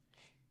 Yes.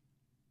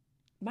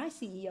 My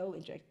CEO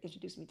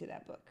introduced me to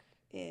that book,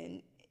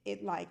 and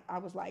I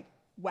was like,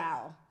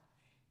 wow,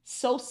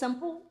 so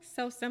simple.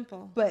 So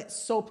simple. But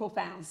so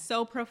profound.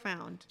 So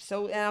profound.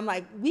 And I'm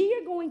like, we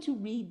are going to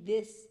read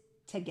this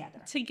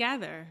together.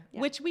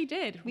 Yeah. Which we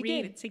did.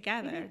 Read it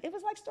together. It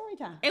was like story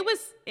time. It was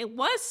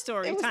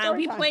story time.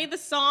 We played the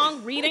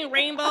song Reading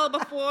Rainbow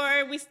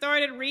before we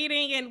started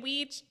reading, and we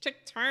each took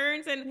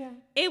turns, and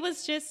it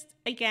was just,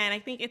 again, I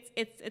think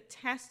it's a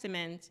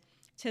testament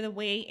to the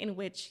way in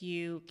which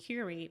you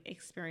curate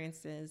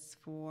experiences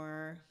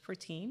for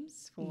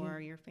teams, for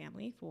your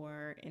family,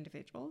 for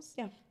individuals.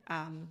 Yeah.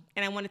 And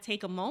I want to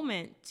take a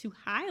moment to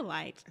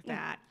highlight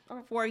that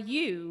for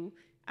you.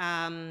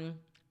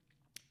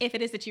 If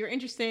it is that you're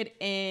interested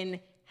in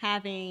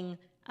having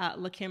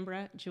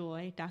LaKimbre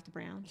Joy, Dr.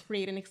 Brown,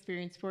 create an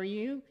experience for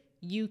you,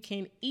 you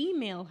can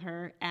email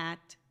her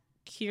at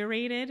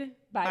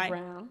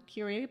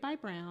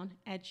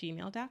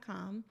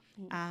curatedbybrown@gmail.com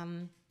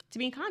to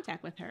be in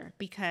contact with her,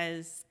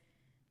 because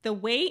the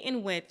way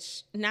in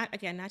which, not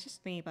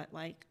just me, but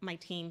like my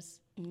team's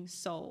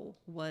soul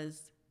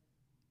was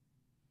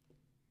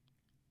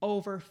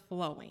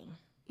overflowing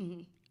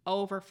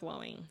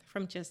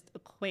from just a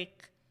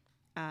quick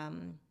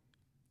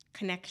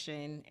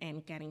connection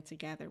and getting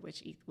together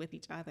with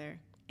each other.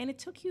 And it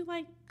took you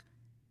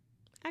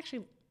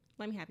actually,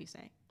 let me have you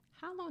say,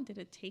 how long did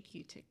it take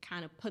you to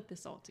kind of put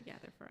this all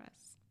together for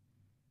us?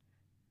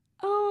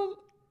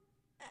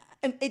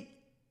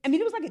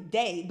 It was like a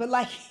day, but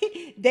like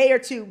day or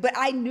two. But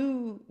I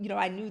knew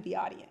the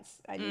audience.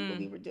 I knew what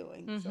we were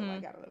doing. So I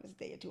don't know, it was a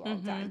day or two all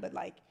the time. But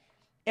like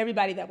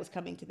everybody that was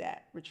coming to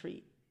that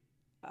retreat,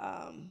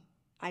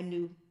 I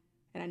knew,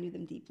 and I knew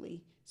them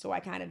deeply. So I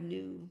kind of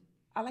knew.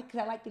 Because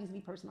I like things to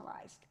be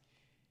personalized.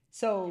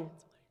 So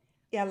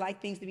I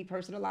like things to be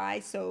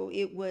personalized. So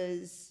it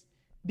was,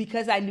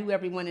 because I knew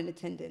everyone in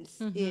attendance,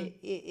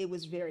 it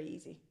was very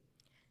easy.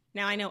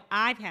 Now, I know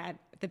I've had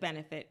the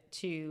benefit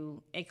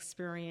to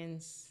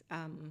experience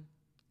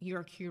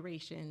your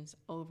curations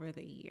over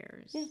the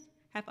years. Yeah.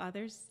 Have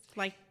others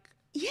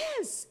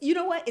Yes. You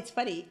know what? It's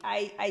funny.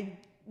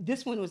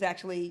 This one was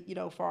actually,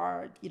 for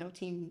our,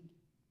 team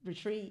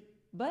retreat.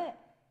 But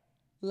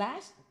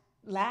last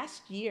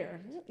year,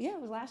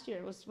 it was last year.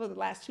 It was for the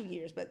last 2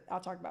 years, but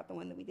I'll talk about the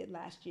one that we did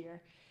last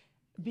year.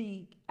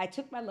 I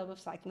took my love of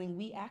cycling.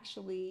 I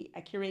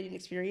curated an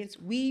experience.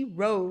 We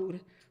rode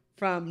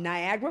from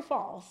Niagara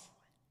Falls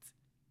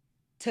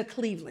to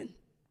Cleveland.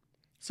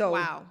 So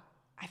wow.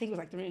 I think it was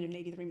like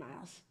 383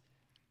 miles.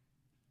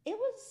 It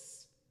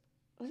was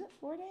it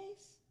 4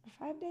 days or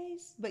 5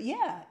 days? But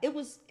yeah, it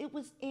was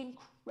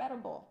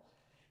incredible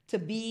to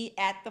be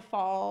at the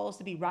falls,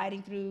 to be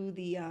riding through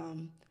the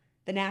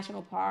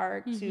national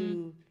park,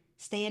 to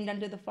stand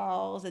under the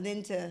falls, and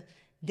then to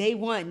day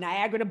one,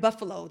 Niagara to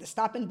Buffalo, to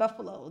stop in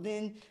Buffalo,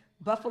 then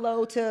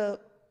Buffalo to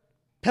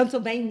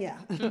Pennsylvania,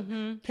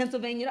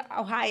 Pennsylvania to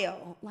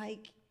Ohio.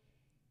 Like,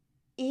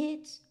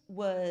 it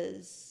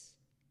was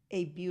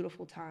a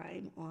beautiful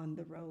time on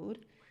the road,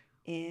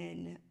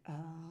 and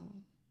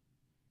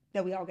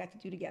that we all got to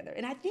do together.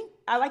 And I think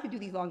I like to do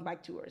these long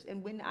bike tours.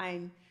 And when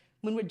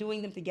we're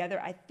doing them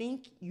together, I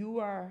think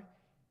you're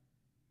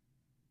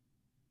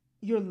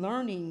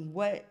learning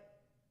the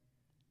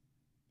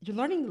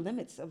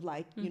limits of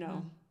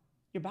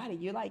your body.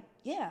 You're like,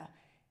 yeah,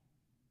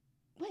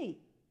 wait,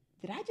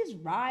 did I just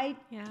ride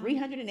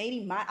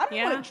 380 miles? I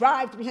don't want to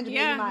drive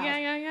 380 miles.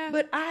 Yeah.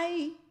 But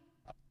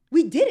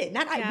we did it.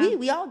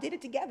 We all did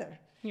it together.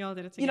 You all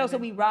did it together. So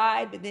we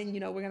ride, but then, we're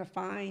going to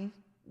find,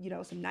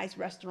 some nice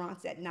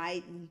restaurants at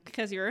night. And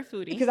because you're a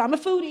foodie. Because I'm a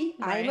foodie.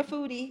 Right. I am a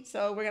foodie.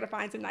 So we're going to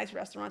find some nice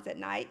restaurants at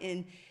night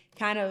and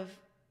kind of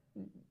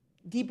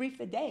debrief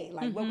the day.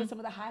 Like, what were some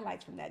of the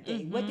highlights from that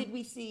day? What did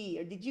we see?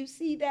 Or did you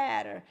see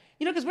that? Or,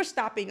 because we're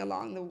stopping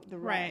along the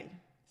ride. Right.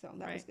 So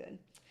that was good.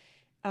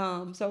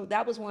 So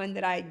that was one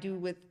that I do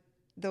with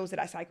those that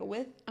I cycle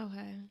with.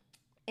 Okay.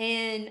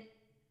 And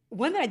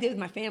one that I did with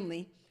my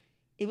family,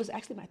 it was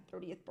actually my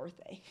 30th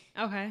birthday.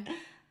 Okay.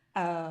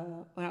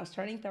 When I was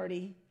turning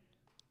 30,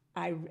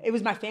 it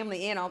was my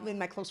family and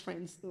my close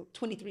friends,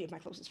 23 of my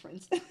closest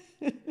friends.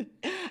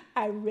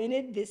 I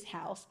rented this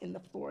house in the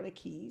Florida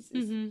Keys,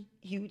 this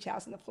huge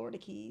house in the Florida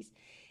Keys,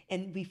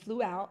 and we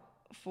flew out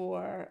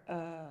for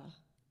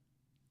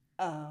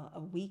a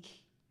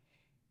week,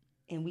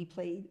 and we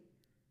played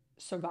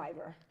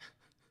Survivor.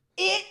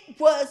 It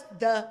was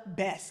the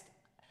best.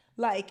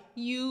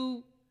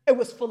 It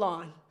was full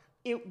on.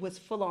 it was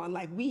full on.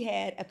 Like we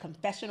had a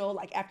confessional,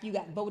 like after you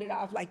got voted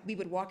off, like we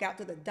would walk out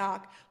to the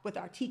dock with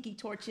our tiki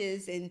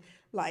torches and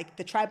like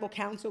the tribal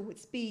council would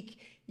speak,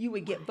 you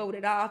would get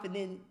voted off and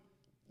then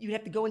you'd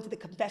have to go into the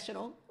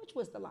confessional, which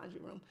was the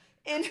laundry room,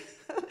 and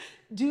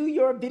do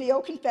your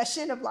video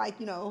confession of like,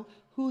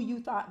 who you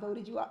thought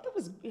voted you off.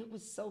 It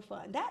was so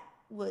fun. That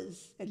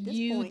was at this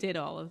You point did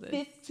all of this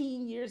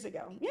 15 years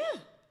ago. Yeah.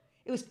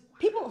 It was,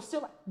 people are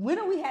still like, when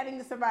are we having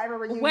the Survivor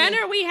reunion? When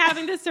are we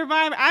having the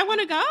Survivor? I want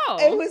to go.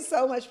 It was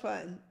so much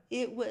fun.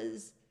 It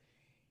was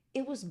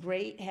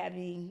great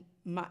having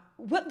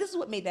this is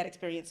what made that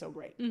experience so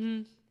great.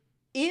 Mm-hmm.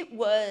 It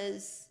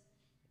was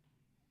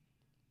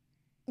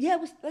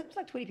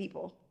like 20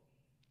 people.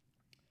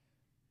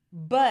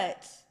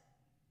 But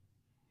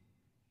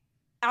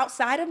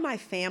outside of my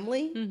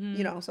family,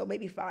 Mm-hmm. So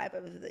maybe 5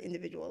 of the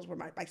individuals were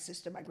my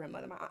sister, my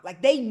grandmother, my aunt.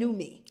 Like they knew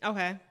me.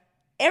 Okay.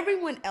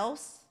 Everyone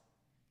else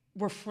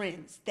were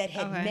friends that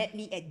had Okay. met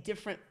me at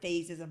different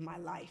phases of my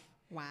life.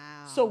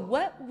 Wow. So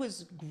what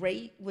was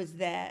great was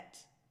that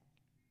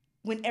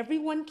when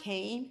everyone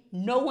came,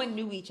 no one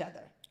knew each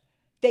other.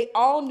 They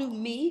all knew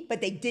me, but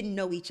they didn't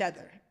know each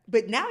other.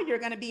 But now you're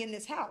going to be in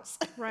this house.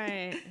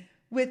 Right.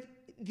 With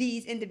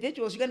these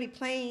individuals. You're going to be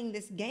playing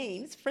this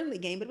game. It's a friendly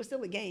game, but it was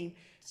still a game.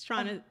 Just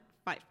trying to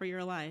fight for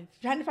your life.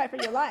 Trying to fight for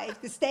your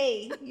life, to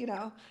stay,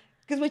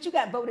 Because once you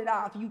got voted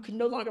off, you could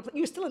no longer play.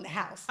 You were still in the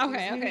house.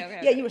 Okay.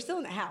 Yeah, you were still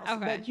in the house.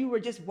 Okay. But you were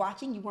just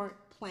watching. You weren't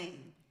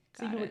playing.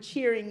 So Got you were it.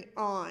 cheering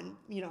on,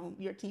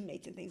 your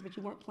teammates and things, but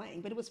you weren't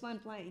playing. But it was fun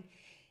playing.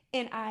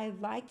 And I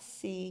liked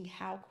seeing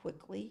how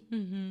quickly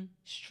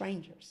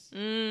strangers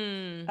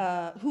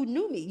who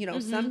knew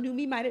me, some knew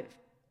me,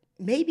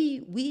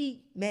 maybe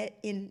we met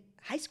in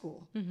high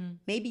school.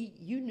 Maybe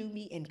you knew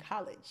me in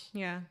college.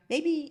 Yeah.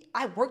 Maybe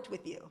I worked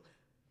with you.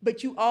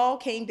 But you all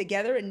came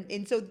together,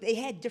 and so they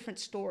had different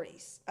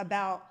stories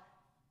about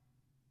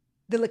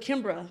the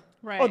LaKimbre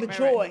or the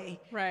Joy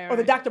or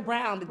the Dr.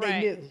 Brown that they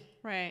knew.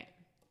 Right.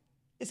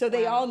 So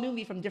they all knew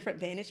me from different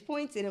vantage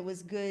points, and it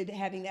was good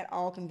having that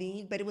all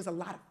convened, but it was a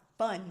lot of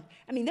fun.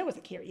 I mean, there was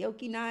a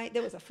karaoke night.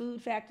 There was a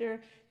food factor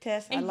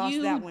test. And I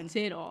lost that one. you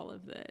did all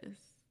of this.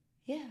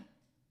 Yeah.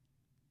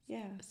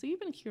 Yeah. So you've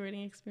been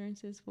curating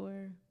experiences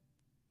for,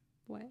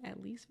 what,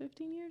 at least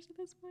 15 years at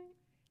this point?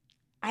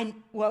 I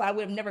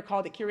would have never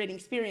called it curating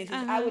experiences.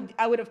 Uh-huh.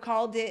 I would have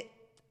called it,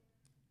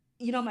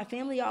 my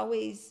family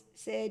always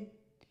said,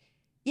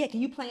 yeah,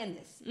 can you plan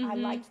this? I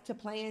liked to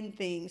plan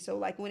things. So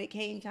like when it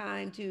came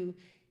time to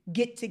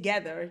get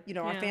together,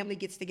 our family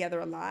gets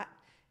together a lot.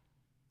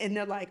 And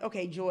they're like,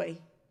 okay, Joy,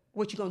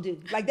 what you gonna do?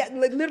 Like that,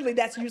 literally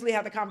that's usually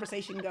how the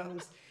conversation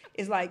goes.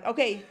 It's like,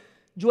 okay,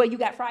 Joy, you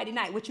got Friday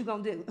night, what you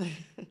gonna do?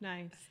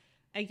 Nice.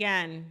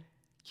 Again,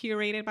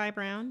 curated by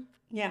Brown.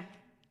 Yeah.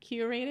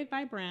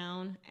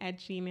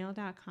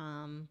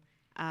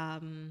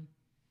 curatedbybrown@gmail.com.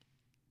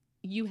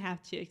 You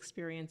have to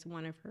experience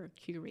one of her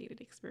curated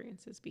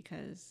experiences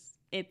because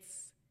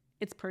it's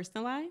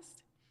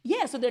personalized.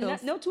 Yeah, so they're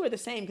no two are the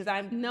same because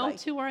I'm No like,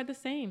 two are the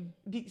same.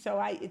 so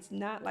it's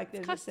not like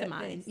there's a set thing.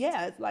 customized.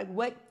 Yeah, it's like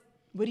what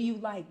do you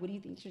like? What do you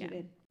think should have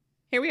been?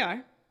 Here we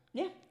are.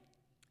 Yeah.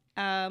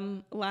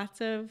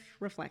 Lots of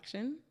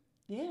reflection.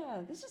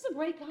 Yeah, this is a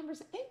great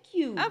conversation. Thank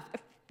you.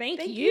 Thank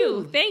Thank you.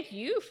 you. Thank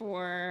you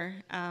for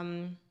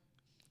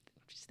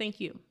just thank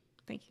you.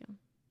 Thank you.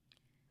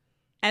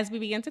 As we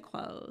begin to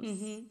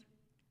close,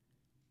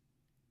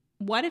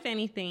 what, if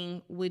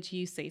anything, would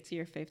you say to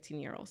your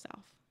 15-year-old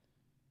self?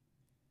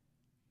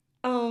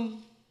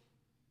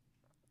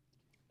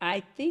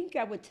 I think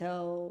I would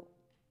tell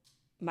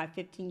my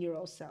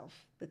 15-year-old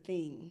self the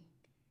thing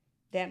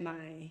that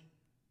my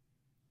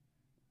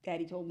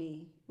daddy told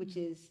me, which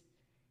is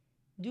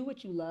do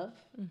what you love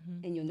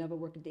and you'll never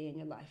work a day in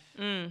your life.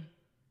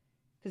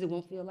 Because it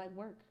won't feel like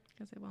work.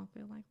 Because it won't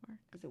feel like work.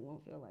 Because it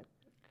won't feel like work.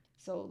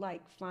 So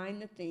like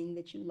find the thing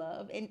that you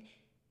love and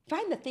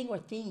find the thing or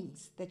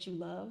things that you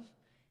love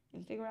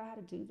and figure out how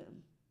to do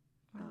them.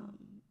 Wow.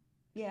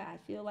 Yeah, I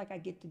feel like I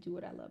get to do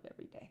what I love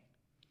every day.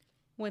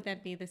 Would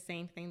that be the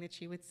same thing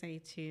that you would say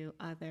to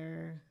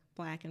other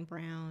Black and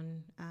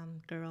brown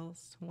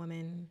girls,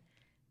 women,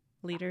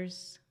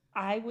 leaders?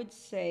 I would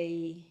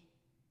say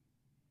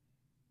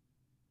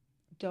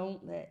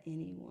don't let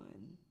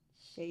anyone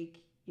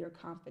shake your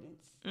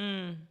confidence,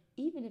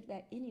 even if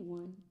that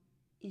anyone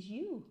is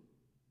you.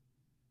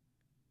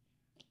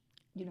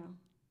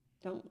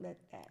 Don't let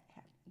that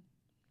happen.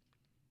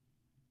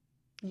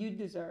 You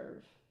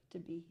deserve to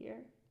be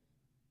here.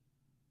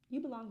 You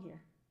belong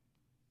here.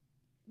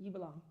 You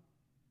belong.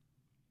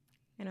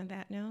 And on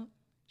that note,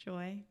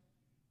 Joy,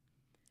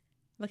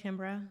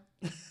 LaKimbre,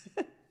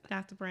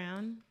 Dr.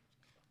 Brown,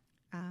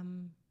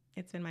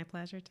 it's been my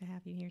pleasure to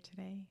have you here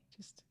today.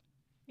 Just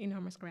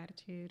enormous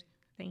gratitude.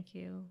 Thank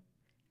you.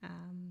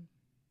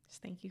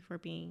 Just thank you for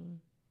being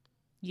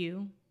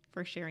you,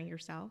 for sharing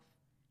yourself,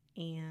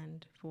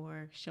 and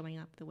for showing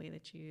up the way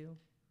that you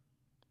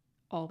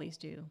always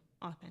do,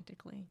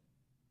 authentically.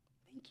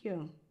 Thank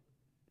you.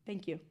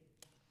 Thank you.